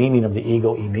what the meaning of the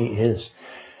ego in me is.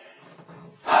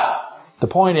 The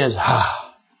point is,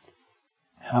 how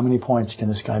many points can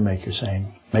this guy make, you're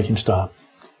saying? Make him stop.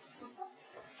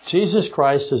 Jesus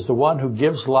Christ is the one who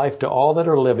gives life to all that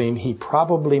are living. He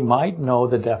probably might know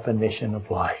the definition of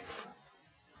life.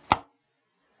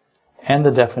 And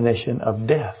the definition of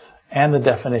death. And the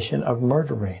definition of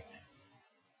murdering.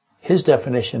 His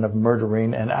definition of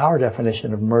murdering and our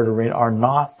definition of murdering are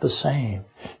not the same.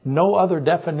 No other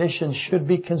definitions should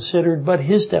be considered but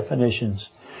His definitions.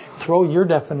 Throw your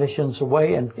definitions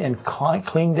away and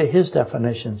cling to His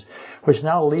definitions. Which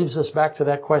now leads us back to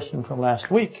that question from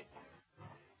last week.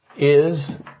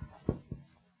 Is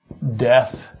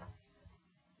death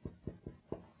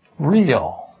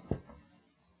real?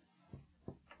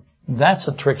 That's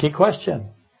a tricky question.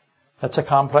 That's a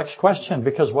complex question,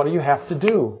 because what do you have to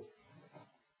do?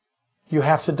 You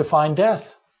have to define death.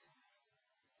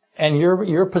 And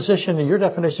your position and your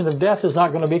definition of death is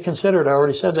not going to be considered. I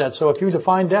already said that. So if you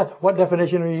define death, what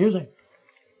definition are you using?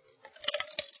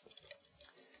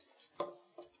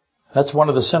 That's one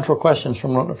of the central questions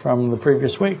from the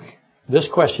previous week. This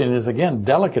question is, again,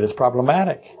 delicate. It's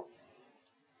problematic.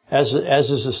 As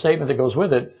is the statement that goes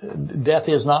with it, death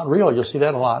is not real. You'll see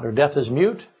that a lot. Or death is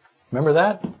mute. Remember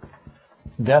that?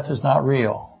 Death is not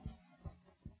real.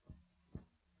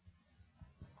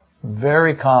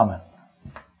 Very common.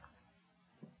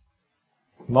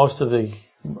 Most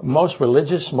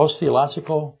religious, most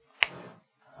theological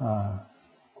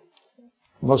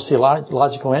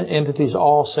entities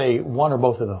all say one or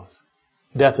both of those.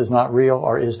 Death is not real,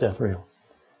 or is death real?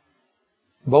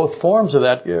 Both forms of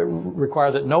that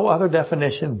require that no other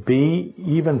definition be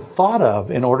even thought of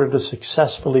in order to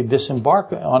successfully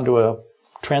disembark onto a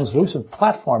translucent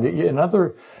platform. In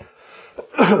order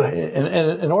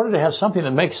to have something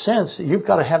that makes sense, you've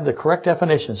got to have the correct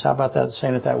definitions. How about that,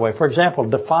 saying it that way? For example,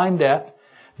 define death,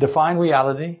 define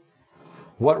reality,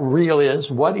 what real is,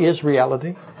 what is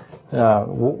reality,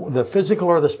 the physical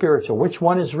or the spiritual, which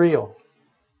one is real?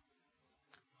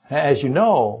 As you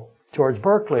know, George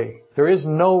Berkeley, there is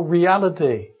no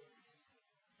reality.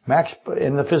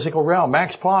 In the physical realm,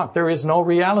 Max Planck, there is no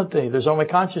reality. There's only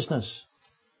consciousness.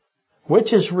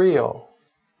 Which is real?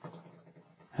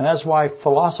 And that's why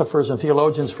philosophers and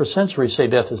theologians for centuries say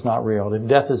death is not real. That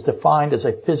death is defined as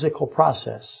a physical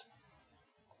process.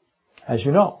 As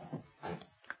you know.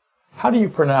 How do you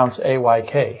pronounce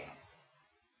A-Y-K?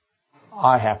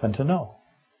 I happen to know.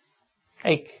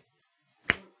 Ache.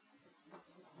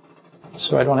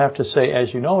 So I don't have to say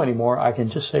as you know anymore. I can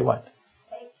just say what?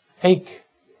 Ache.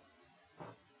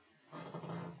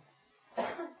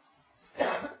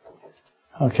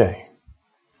 Okay.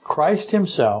 Christ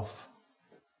Himself.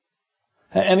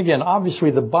 And again,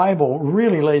 obviously the Bible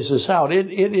really lays this out.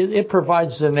 It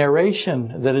provides the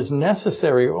narration that is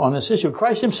necessary on this issue.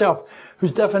 Christ Himself,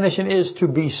 whose definition is to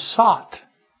be sought.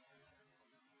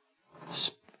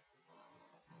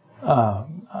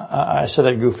 I said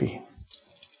that goofy.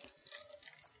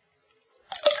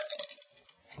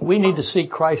 We need to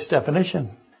seek Christ's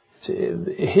definition.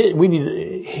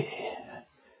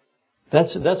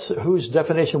 That's whose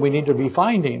definition we need to be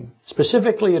finding.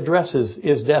 Specifically addresses,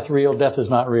 is death real, death is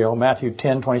not real, Matthew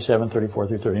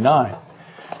 10:27-34-39.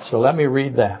 So let me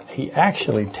read that. He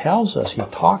actually tells us, he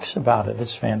talks about it.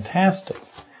 It's fantastic.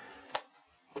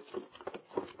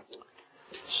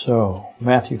 So,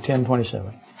 Matthew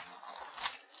 10:27.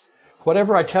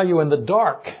 Whatever I tell you in the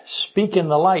dark, speak in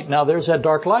the light. Now there's that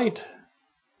dark light.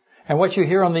 And what you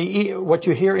hear in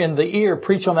the ear,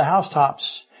 preach on the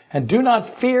housetops. And do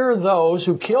not fear those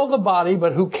who kill the body,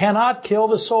 but who cannot kill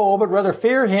the soul, but rather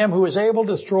fear Him who is able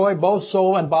to destroy both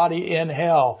soul and body in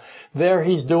hell. There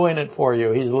He's doing it for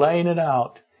you. He's laying it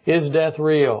out. Is death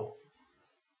real?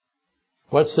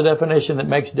 What's the definition that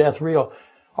makes death real?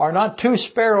 Are not 2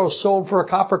 sparrows sold for a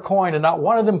copper coin, and not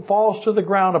one of them falls to the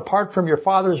ground apart from your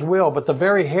Father's will, but the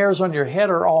very hairs on your head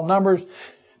are all numbered.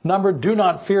 Do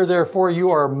not fear, therefore, you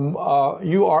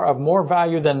are of more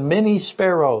value than many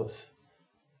sparrows.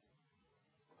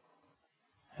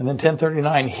 And then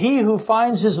 10:39, he who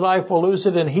finds his life will lose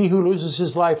it, and he who loses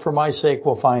his life for my sake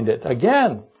will find it.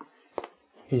 Again,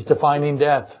 he's defining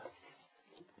death.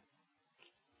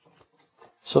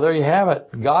 So there you have it.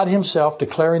 God Himself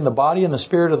declaring the body and the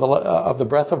spirit of the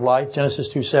breath of life, Genesis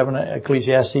 2:7,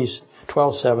 Ecclesiastes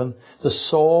 12:7. The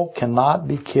soul cannot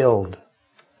be killed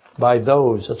by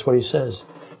those. That's what He says.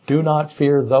 Do not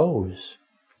fear those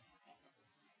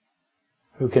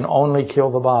who can only kill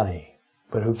the body,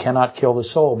 but who cannot kill the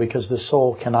soul, because the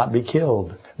soul cannot be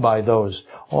killed by those.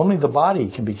 Only the body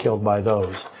can be killed by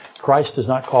those. Christ does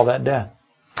not call that death.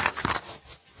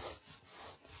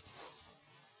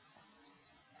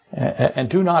 And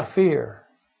do not fear.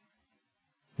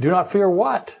 Do not fear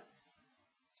what?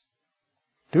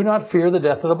 Do not fear the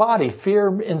death of the body.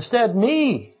 Fear instead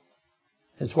me.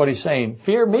 That's what He's saying.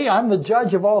 Fear me. I'm the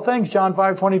judge of all things. John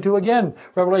 5:22 again.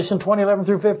 Revelation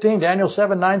 20:11-15. Daniel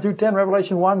 7:9-10.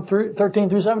 Revelation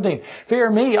 1:13-17. Fear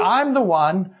me. I'm the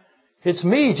one. It's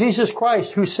me, Jesus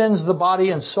Christ, who sends the body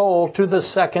and soul to the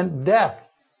second death.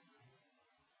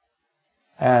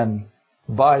 And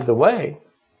by the way,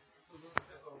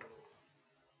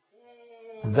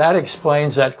 That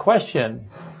explains that question.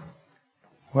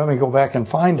 Let me go back and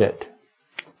find it.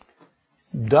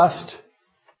 Dust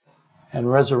and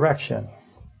resurrection,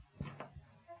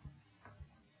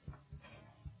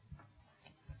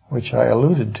 which I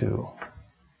alluded to.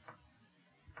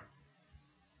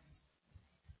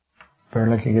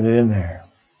 Barely can get it in there.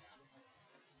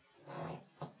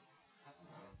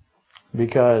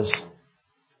 Because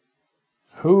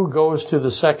who goes to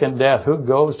the second death? Who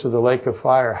goes to the lake of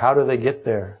fire? How do they get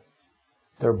there?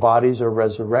 Their bodies are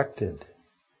resurrected.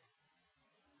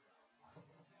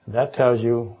 That tells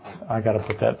you, I got to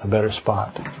put that in a better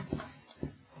spot.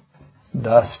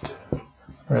 Dust,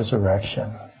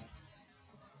 resurrection.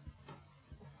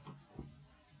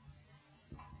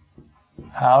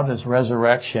 How does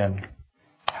resurrection,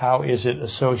 how is it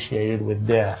associated with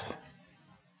death?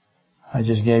 I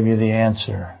just gave you the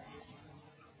answer.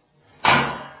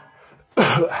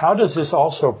 How does this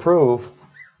also prove,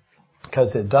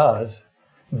 because it does,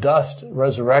 dust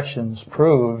resurrections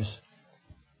proves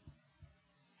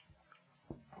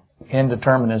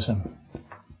indeterminism.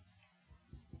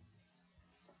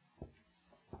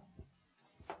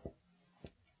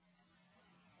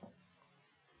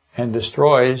 And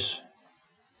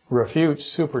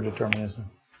refutes superdeterminism.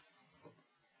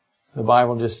 The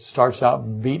Bible just starts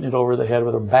out beating it over the head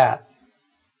with a bat.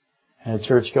 And the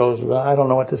church goes, well, I don't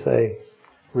know what to say.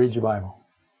 Read your Bible.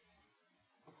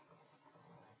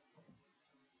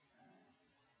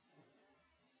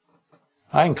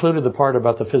 I included the part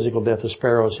about the physical death of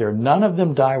sparrows here. None of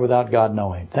them die without God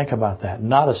knowing. Think about that.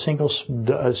 Not a single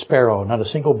sparrow, not a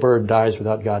single bird dies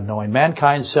without God knowing.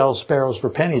 Mankind sells sparrows for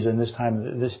pennies in this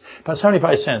time. About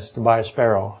 75 cents to buy a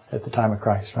sparrow at the time of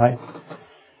Christ, right?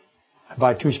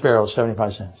 Buy 2 sparrows,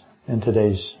 75 cents in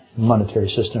today's monetary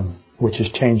system, which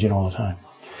is changing all the time.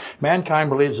 Mankind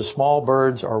believes the small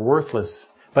birds are worthless,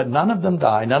 but none of them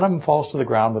die. None of them falls to the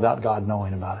ground without God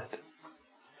knowing about it.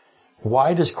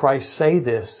 Why does Christ say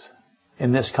this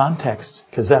in this context?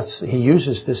 Because he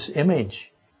uses this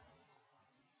image.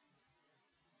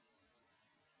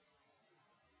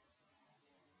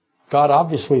 God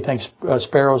obviously thinks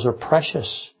sparrows are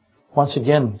precious. Once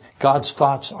again, God's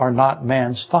thoughts are not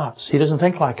man's thoughts. He doesn't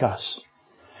think like us.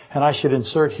 And I should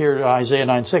insert here Isaiah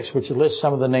 9:6, which lists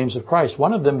some of the names of Christ.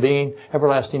 One of them being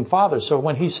Everlasting Father. So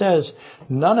when he says,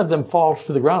 none of them fall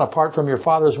to the ground apart from your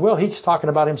Father's will, he's talking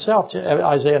about himself,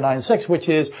 Isaiah 9:6, which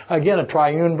is, again, a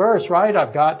triune verse, right?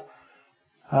 I've got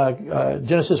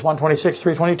Genesis 1:26,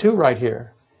 3:22 right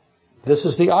here. This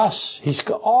is the us. He's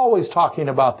always talking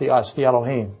about the us, the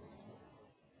Elohim.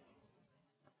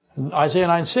 Isaiah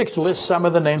 9:6 lists some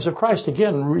of the names of Christ.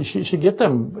 Again, you should get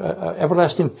them.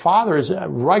 Everlasting Father is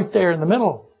right there in the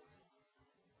middle.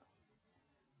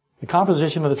 The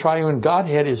composition of the triune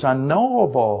Godhead is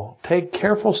unknowable. Take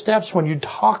careful steps when you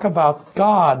talk about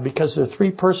God, because there are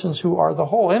 3 persons who are the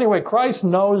whole. Anyway, Christ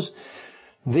knows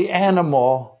the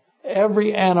animal,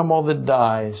 every animal that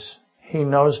dies. He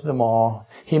knows them all.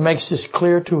 He makes this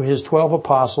clear to his 12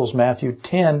 apostles. Matthew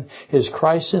 10 is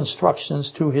Christ's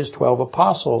instructions to his 12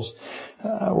 apostles.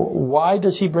 Why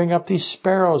does he bring up these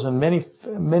sparrows? And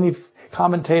many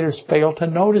commentators fail to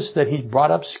notice that he's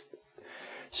brought up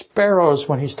sparrows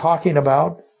when he's talking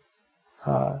about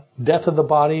death of the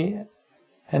body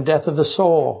and death of the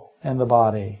soul and the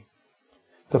body.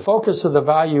 The focus of the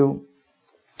value,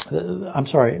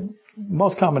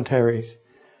 most commentaries,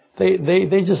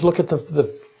 they just look at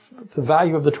the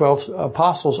value of the 12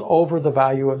 apostles over the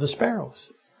value of the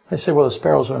sparrows. They say, well, the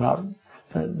sparrows they're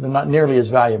not nearly as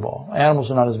valuable.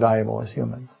 Animals are not as valuable as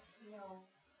humans. No.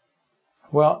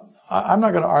 Well, I'm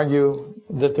not going to argue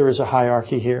that there is a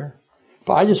hierarchy here,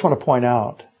 but I just want to point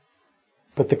out,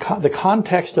 but the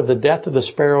context of the death of the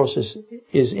sparrows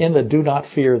is in the do not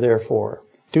fear, therefore.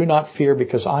 Do not fear,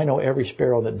 because I know every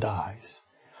sparrow that dies.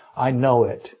 I know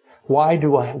it. Why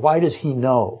does he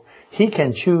know? He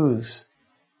can choose.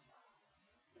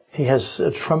 He has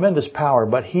a tremendous power,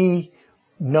 but he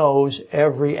knows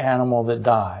every animal that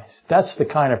dies. That's the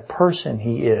kind of person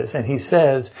he is. And he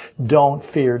says, don't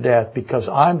fear death, because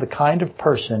I'm the kind of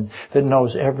person that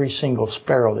knows every single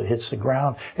sparrow that hits the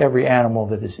ground, every animal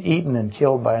that is eaten and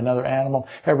killed by another animal,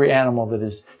 every animal that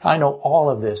is... I know all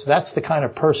of this. That's the kind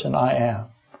of person I am.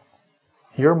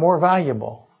 You're more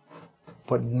valuable.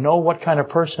 But know what kind of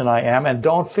person I am, and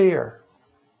don't fear.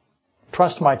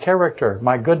 Trust my character,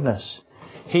 my goodness.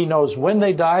 He knows when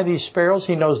they die, these sparrows.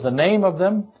 He knows the name of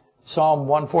them. Psalm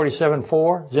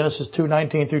 147:4, Genesis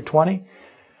 2:19 through 20.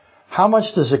 How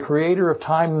much does the Creator of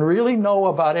time really know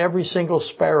about every single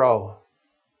sparrow?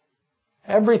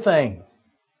 Everything.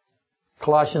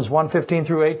 Colossians 1:15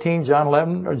 through 18, John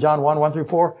 1:1 through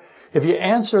 4. If you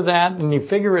answer that and you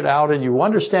figure it out and you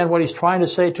understand what He's trying to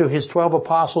say to His 12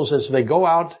 apostles as they go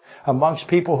out amongst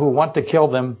people who want to kill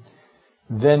them,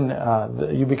 then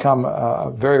you become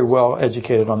very well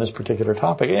educated on this particular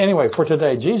topic. Anyway, for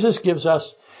today, Jesus gives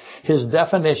us His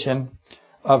definition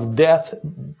of death.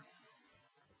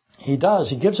 He does.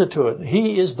 He gives it to it.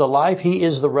 He is the life. He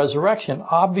is the resurrection.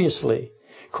 Obviously,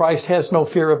 Christ has no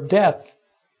fear of death.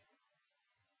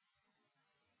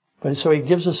 But so He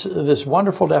gives us this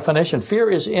wonderful definition.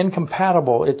 Fear is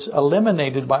incompatible. It's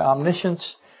eliminated by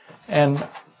omniscience and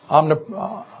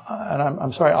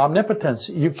omnipotence.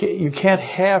 You can't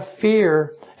have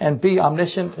fear and be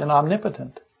omniscient and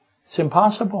omnipotent. It's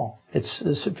impossible.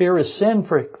 Fear is sin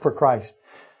for Christ.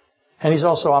 And He's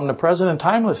also omnipresent and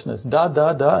timelessness.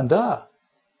 And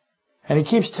He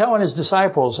keeps telling His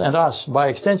disciples and us by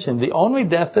extension, the only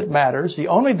death that matters, the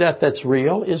only death that's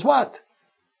real is what?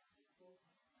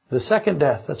 The second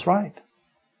death. That's right.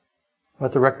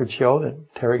 Let the records show that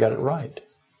Terry got it right.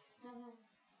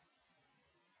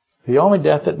 The only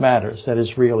death that matters, that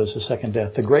is real, is the second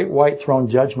death. The great white throne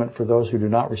judgment for those who do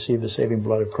not receive the saving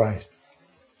blood of Christ.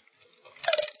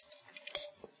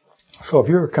 So if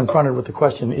you're confronted with the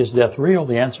question, is death real?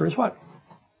 The answer is what?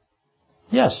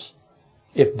 Yes,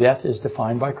 if death is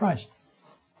defined by Christ.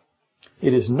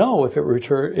 It is no if it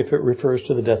refers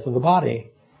to the death of the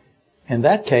body. In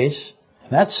that case, in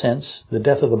that sense, the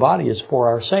death of the body is for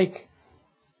our sake.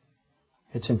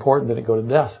 It's important that it go to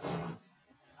death.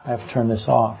 I have to turn this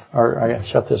off, or I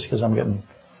shut this because I'm getting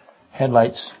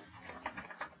headlights.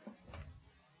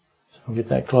 So I'll get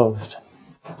that closed.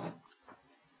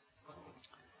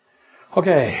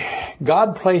 Okay,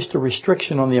 God placed a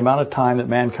restriction on the amount of time that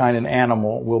mankind and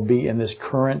animal will be in this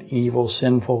current evil,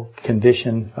 sinful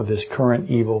condition of this current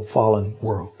evil, fallen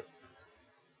world.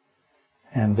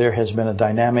 And there has been a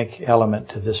dynamic element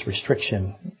to this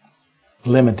restriction,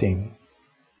 limiting,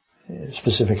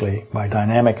 specifically by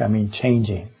dynamic I mean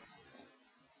changing.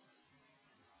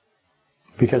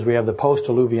 Because we have the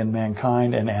post-Diluvian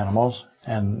mankind and animals,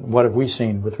 and what have we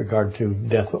seen with regard to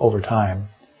death over time?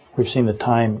 We've seen the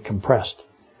time compressed.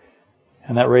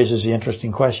 And that raises the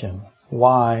interesting question,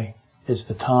 why is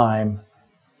the time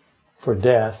for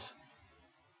death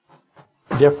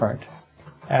different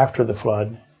after the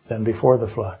flood than before the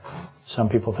flood? Some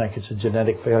people think it's a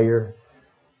genetic failure.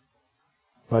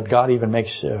 But God even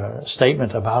makes a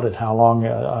statement about it, how long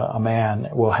a man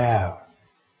will have.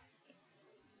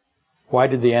 Why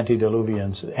did the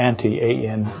antediluvians, anti,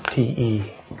 A-N-T-E,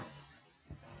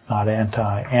 not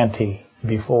anti,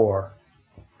 before.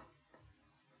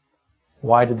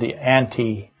 Why did the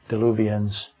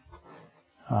antediluvians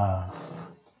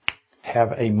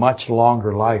have a much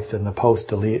longer life than the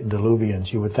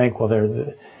post-diluvians? You would think, well,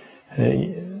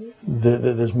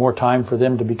 there's more time for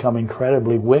them to become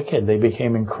incredibly wicked. They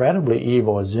became incredibly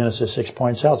evil, as Genesis 6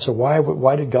 points out. So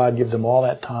why did God give them all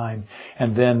that time?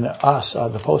 And then us,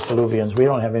 the post-diluvians, we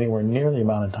don't have anywhere near the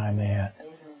amount of time they had.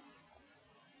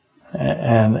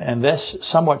 And this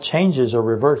somewhat changes or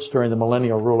reverts during the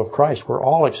millennial rule of Christ, where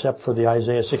all except for the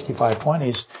Isaiah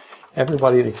 65:20s,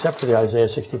 everybody except for the Isaiah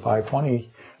 65:20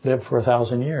 lived for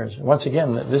 1,000 years. Once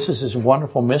again, this is this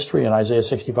wonderful mystery in Isaiah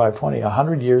 65:20.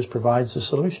 100 years provides the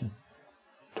solution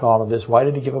to all of this. Why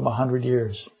did He give them 100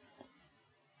 years?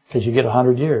 Because you get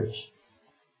 100 years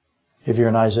if you're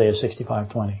in Isaiah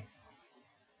 65:20.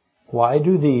 Why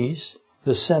do these,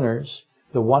 the sinners,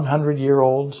 the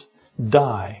 100-year-olds,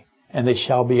 die? And they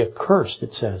shall be accursed,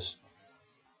 it says.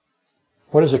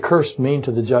 What does accursed mean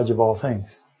to the judge of all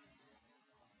things?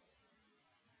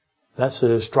 That's the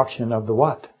destruction of the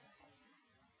what?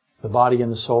 The body and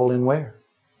the soul in where?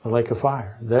 The lake of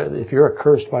fire. If you're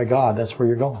accursed by God, that's where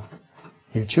you're going.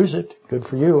 You choose it. Good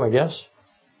for you, I guess.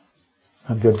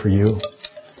 Not good for you.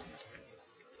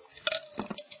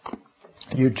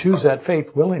 You choose that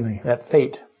fate willingly, that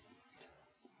fate.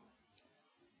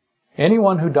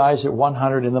 Anyone who dies at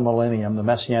 100 in the millennium, the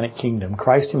Messianic kingdom,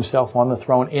 Christ Himself on the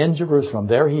throne in Jerusalem,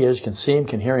 there He is, can see Him,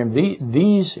 can hear Him.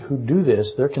 These who do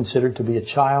this, they're considered to be a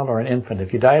child or an infant.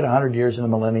 If you die at 100 years in the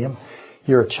millennium,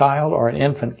 you're a child or an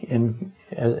infant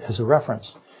as a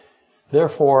reference.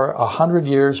 Therefore, 100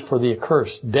 years for the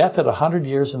accursed. Death at 100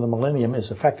 years in the millennium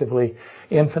is effectively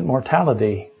infant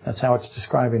mortality. That's how it's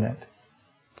describing it.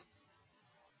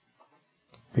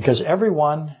 Because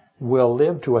everyone will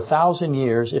live to 1,000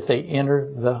 years if they enter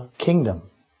the kingdom.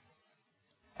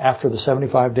 After the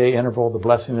 75-day interval, the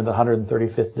blessing of the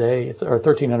 135th day, or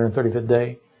 1335th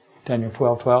day, Daniel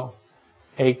 12:12,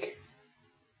 ache.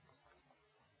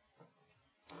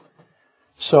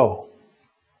 So,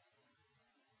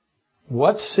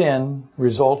 what sin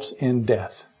results in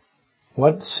death?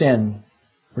 What sin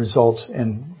results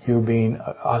in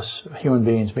us human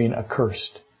beings being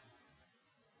accursed.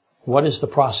 What is the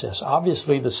process?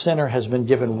 Obviously, the sinner has been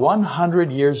given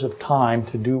 100 years of time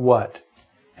to do what?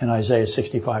 In Isaiah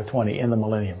 65:20, in the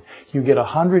millennium. You get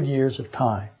 100 years of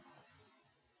time.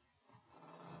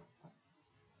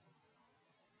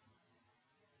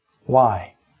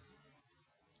 Why?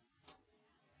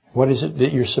 What is it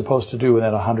that you're supposed to do in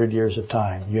that 100 years of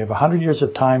time? You have 100 years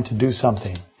of time to do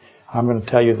something. I'm going to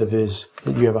tell you that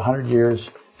you have 100 years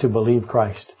to believe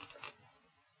Christ.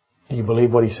 You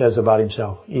believe what He says about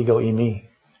Himself. Ego e me.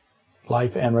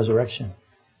 Life and resurrection.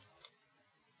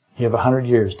 You have 100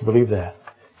 years to believe that.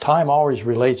 Time always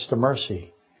relates to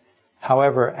mercy.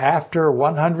 However, after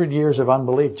 100 years of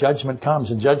unbelief, judgment comes,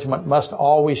 and judgment must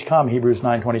always come, Hebrews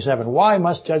 9:27. Why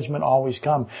must judgment always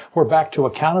come? We're back to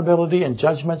accountability and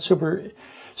judgment,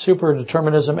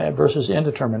 superdeterminism versus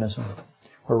indeterminism.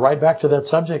 We're right back to that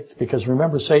subject, because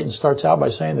remember, Satan starts out by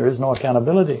saying there is no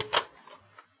accountability,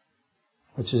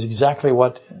 which is exactly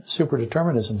what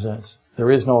superdeterminism says.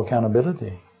 There is no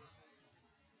accountability.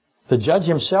 The judge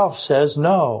himself says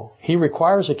no. He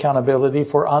requires accountability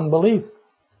for unbelief.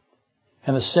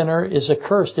 And the sinner is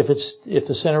accursed if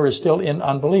the sinner is still in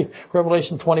unbelief.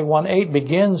 Revelation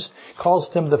 21:8 calls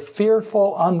them the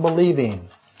fearful unbelieving,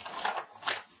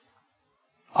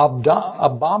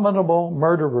 abominable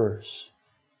murderers.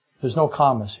 There's no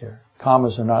commas here.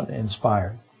 Commas are not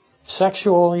inspired.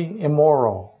 Sexually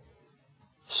immoral,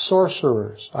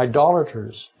 sorcerers,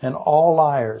 idolaters, and all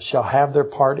liars shall have their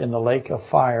part in the lake of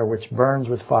fire, which burns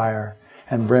with fire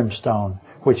and brimstone,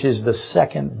 which is the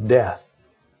second death.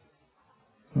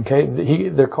 Okay,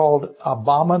 they're called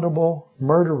abominable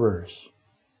murderers.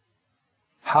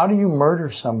 How do you murder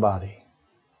somebody?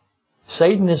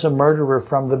 Satan is a murderer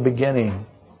from the beginning.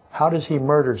 How does he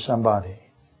murder somebody?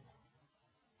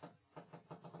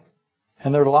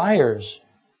 And they're liars.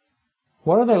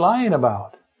 What are they lying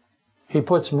about? He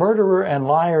puts murderer and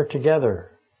liar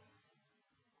together.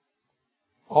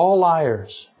 All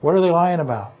liars. What are they lying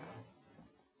about?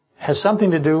 Has something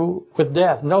to do with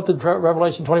death. Note that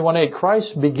Revelation 21:8,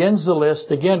 Christ begins the list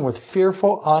again with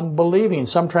fearful unbelieving.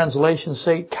 Some translations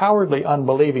say cowardly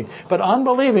unbelieving. But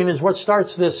unbelieving is what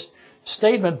starts this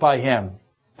statement by Him.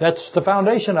 That's the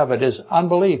foundation of it, is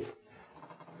unbelief.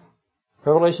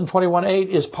 Revelation 21:8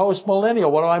 is post-millennial.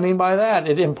 What do I mean by that?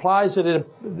 It implies that it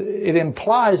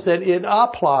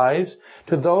applies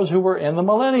to those who were in the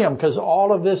millennium, because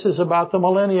all of this is about the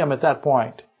millennium at that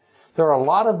point. There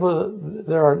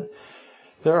are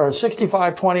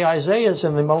 65:20 Isaiahs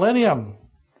in the millennium.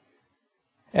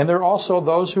 And there are also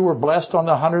those who were blessed on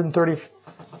the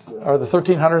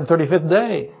 1335th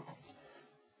day.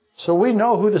 So we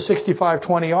know who the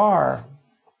 65:20 are.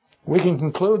 We can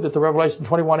conclude that the Revelation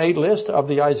 21:8 list of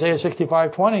the Isaiah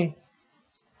 65:20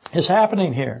 is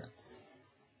happening here.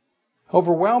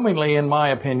 Overwhelmingly, in my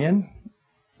opinion,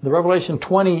 the Revelation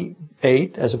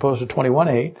 28 as opposed to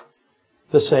 21:8,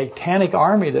 the satanic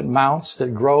army that mounts,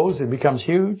 that grows, it becomes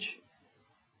huge,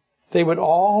 they would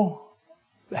all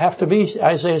have to be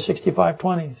Isaiah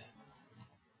 65:20s.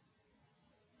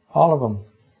 All of them.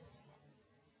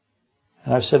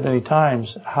 And I've said many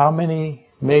times, how many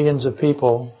millions of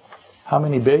people, how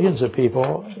many billions of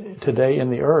people today in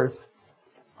the earth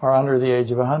are under the age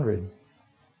of 100?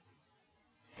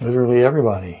 Literally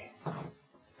everybody.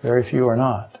 Very few are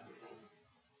not.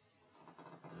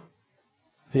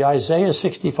 The Isaiah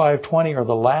 65:20 are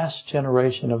the last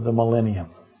generation of the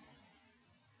millennium.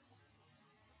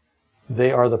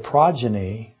 They are the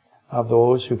progeny of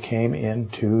those who came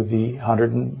into the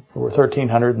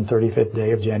 1335th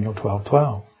day of Daniel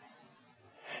 12:12.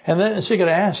 And then so you're going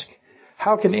to ask,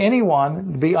 how can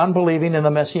anyone be unbelieving in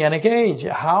the Messianic age?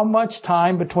 How much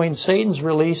time between Satan's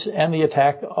release and the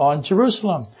attack on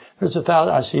Jerusalem? There's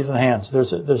 1,000. I see the hands.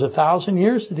 There's 1,000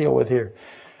 years to deal with here.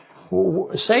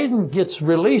 Satan gets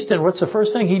released, and what's the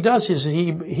first thing he does?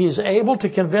 He's able to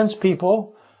convince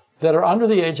people that are under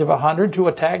the age of 100 to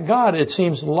attack God. It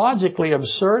seems logically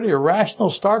absurd, irrational,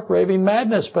 stark, raving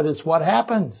madness, but it's what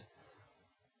happens.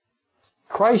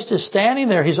 Christ is standing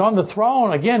there. He's on the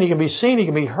throne. Again, He can be seen. He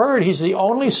can be heard. He's the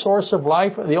only source of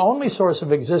life, the only source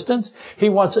of existence.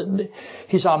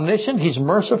 He's omniscient. He's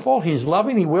merciful. He's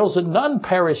loving. He wills that none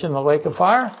perish in the lake of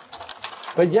fire.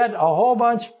 But yet a whole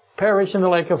bunch perish in the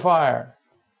lake of fire.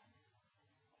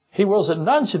 He wills that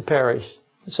none should perish.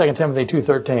 2 Timothy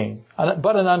 2:13.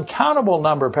 But an uncountable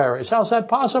number perish. How's that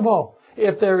possible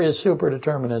if there is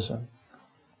superdeterminism?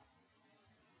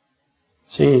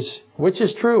 See, which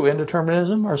is true,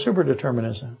 indeterminism or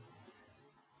superdeterminism?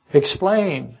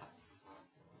 Explain.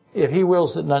 If He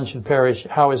wills that none should perish,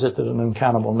 how is it that an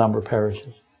uncountable number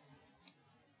perishes?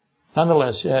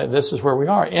 Nonetheless, this is where we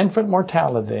are. Infant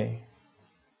mortality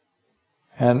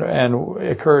and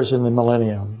occurs in the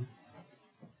millennium,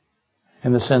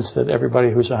 in the sense that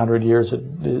everybody who's 100 years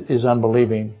is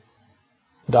unbelieving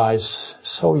dies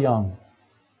so young.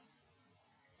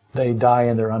 They die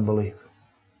in their unbelief.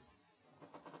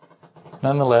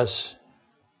 Nonetheless,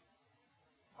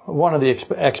 one of the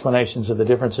explanations of the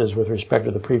differences with respect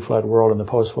to the pre-flood world and the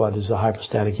post-flood is the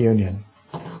hypostatic union.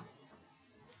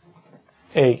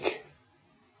 Ache.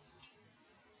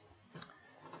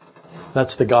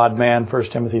 That's the God-man, 1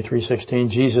 Timothy 3:16.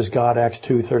 Jesus, God, Acts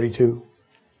 2:32.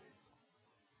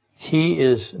 He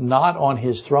is not on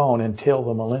His throne until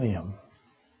the millennium,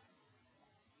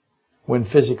 when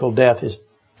physical death is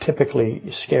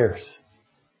typically scarce.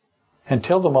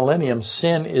 Until the millennium,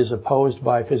 sin is opposed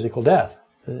by physical death.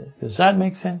 Does that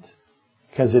make sense?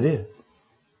 Because it is.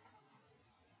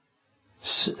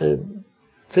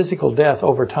 Physical death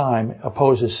over time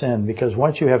opposes sin, because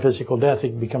once you have physical death,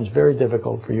 it becomes very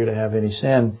difficult for you to have any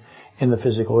sin in the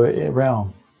physical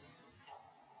realm.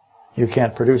 You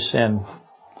can't produce sin.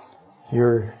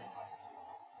 You're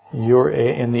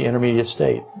in the intermediate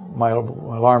state. My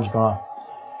alarm's gone off.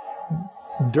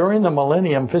 During the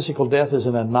millennium, physical death is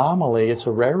an anomaly. It's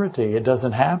a rarity. It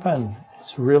doesn't happen.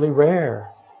 It's really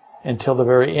rare until the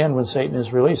very end, when Satan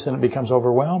is released, and it becomes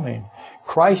overwhelming.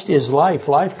 Christ is life.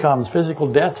 Life comes.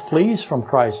 Physical death flees from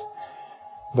Christ.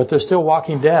 But there's still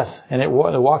walking death. And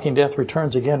the walking death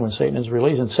returns again when Satan is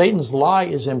released. And Satan's lie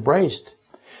is embraced.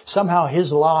 Somehow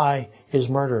his lie is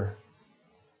murder.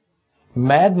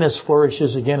 Madness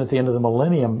flourishes again at the end of the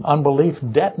millennium. Unbelief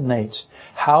detonates.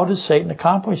 How does Satan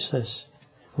accomplish this?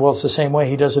 Well, it's the same way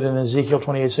he does it in Ezekiel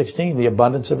 28:16, the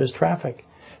abundance of his traffic.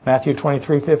 Matthew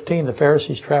 23:15, the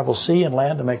Pharisees travel sea and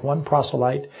land to make one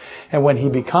proselyte. And when he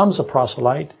becomes a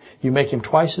proselyte, you make him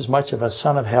twice as much of a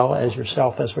son of hell as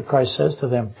yourself. That's what Christ says to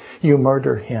them. You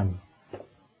murder him.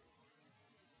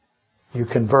 You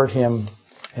convert him,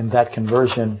 and that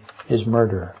conversion is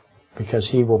murder. Because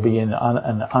he will be in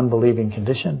an unbelieving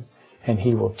condition, and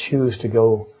he will choose to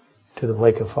go to the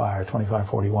lake of fire.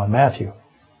 25:41, Matthew.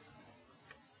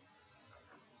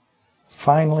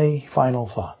 Finally, final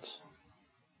thoughts.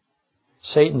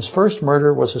 Satan's first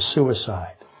murder was a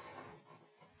suicide.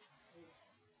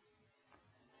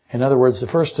 In other words, the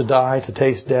first to die, to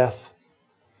taste death,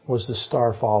 was the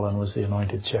star fallen, was the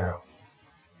anointed cherub.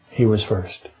 He was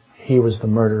first. He was the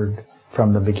murdered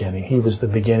from the beginning. He was the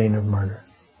beginning of murder.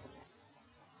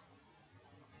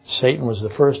 Satan was the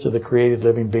first of the created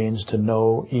living beings to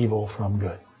know evil from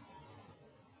good.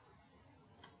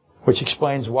 Which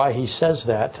explains why he says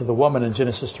that to the woman in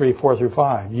Genesis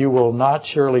 3:4-5. You will not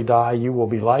surely die. You will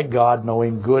be like God,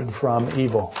 knowing good from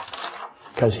evil.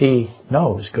 Because he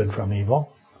knows good from evil.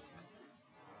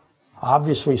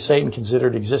 Obviously, Satan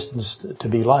considered existence to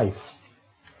be life.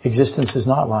 Existence is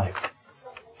not life.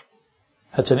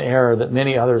 That's an error that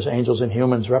many others, angels and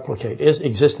humans, replicate. Is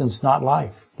existence not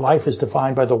life? Life is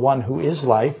defined by the one who is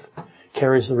life,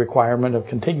 carries the requirement of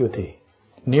contiguity,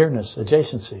 nearness,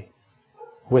 adjacency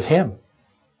with him.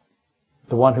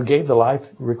 The one who gave the life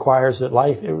requires that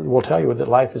life, it will tell you that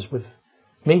life is with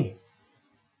me.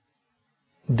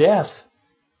 Death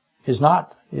is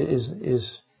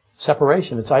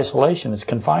separation, it's isolation, it's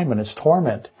confinement, it's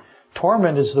torment.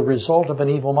 Torment is the result of an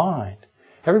evil mind.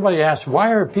 Everybody asks,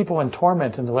 why are people in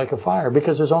torment in the lake of fire?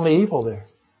 Because there's only evil there.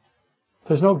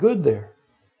 There's no good there.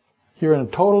 You're in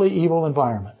a totally evil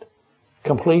environment.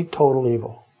 Complete, total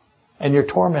evil. And you're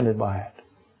tormented by it.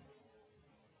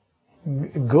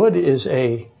 Good is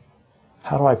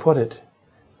how do I put it?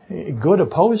 Good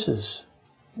opposes.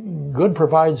 Good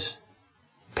provides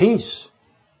peace.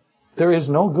 There is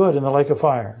no good in the lake of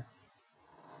fire.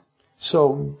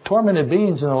 So tormented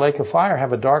beings in the lake of fire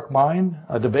have a dark mind,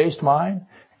 a debased mind,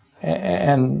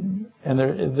 and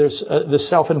there's the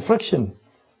self-infliction.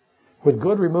 With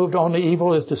good removed, only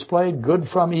evil is displayed. Good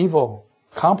from evil.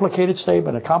 Complicated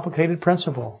statement, a complicated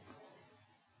principle.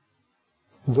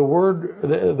 The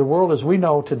world as we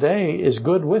know today is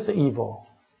good with evil.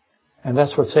 And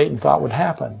that's what Satan thought would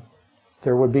happen.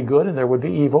 There would be good and there would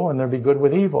be evil, and there'd be good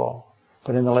with evil.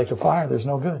 But in the lake of fire, there's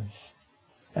no good.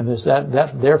 And there's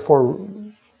that therefore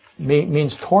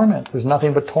means torment. There's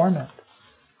nothing but torment.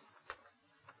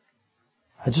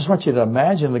 I just want you to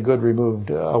imagine the good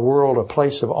removed, a world, a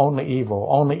place of only evil.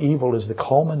 Only evil is the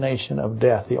culmination of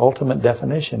death, the ultimate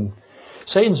definition.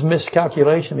 Satan's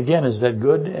miscalculation, again, is that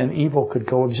good and evil could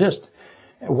coexist.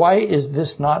 Why is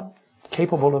this not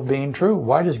capable of being true?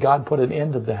 Why does God put an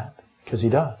end to that? Because He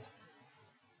does.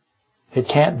 They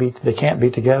can't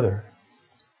be together.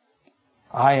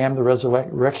 I am the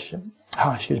resurrection.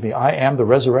 I am the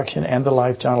resurrection and the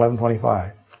life, John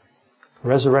 11:25.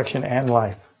 Resurrection and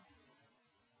life.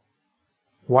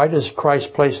 Why does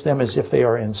Christ place them as if they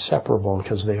are inseparable?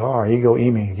 Because they are. Ego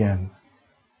eimi again.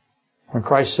 When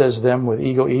Christ says them with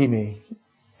ego eimi,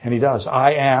 and He does,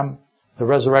 I am the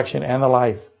resurrection and the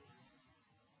life.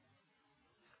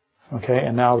 Okay,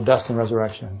 and now dust and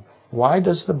resurrection. Why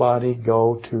does the body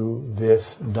go to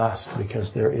this dust?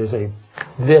 Because there is a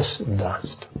this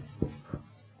dust.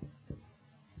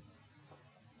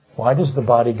 Why does the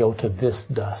body go to this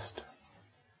dust?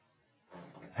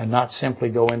 And not simply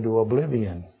go into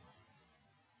oblivion?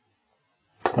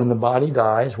 When the body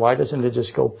dies, why doesn't it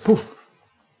just go poof?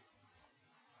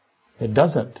 It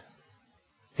doesn't.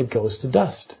 It goes to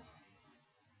dust.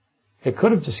 It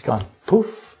could have just gone poof.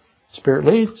 Spirit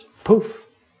leaves, poof.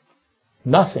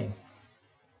 Nothing.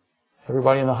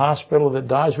 Everybody in the hospital that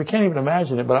dies, we can't even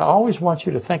imagine it, but I always want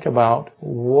you to think about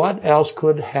what else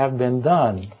could have been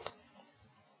done.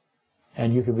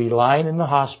 And you could be lying in the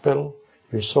hospital,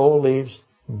 your soul leaves,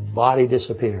 body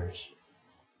disappears.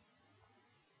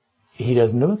 He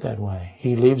doesn't do it that way.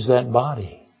 He leaves that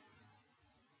body.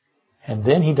 And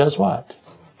then He does what?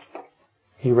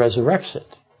 He resurrects it.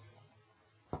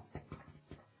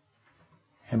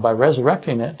 And by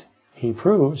resurrecting it, He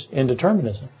proves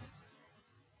indeterminism.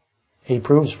 He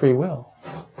proves free will.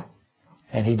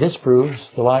 And He disproves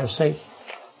the lie of Satan.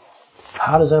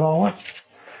 How does that all work?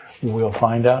 We'll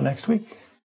find out next week.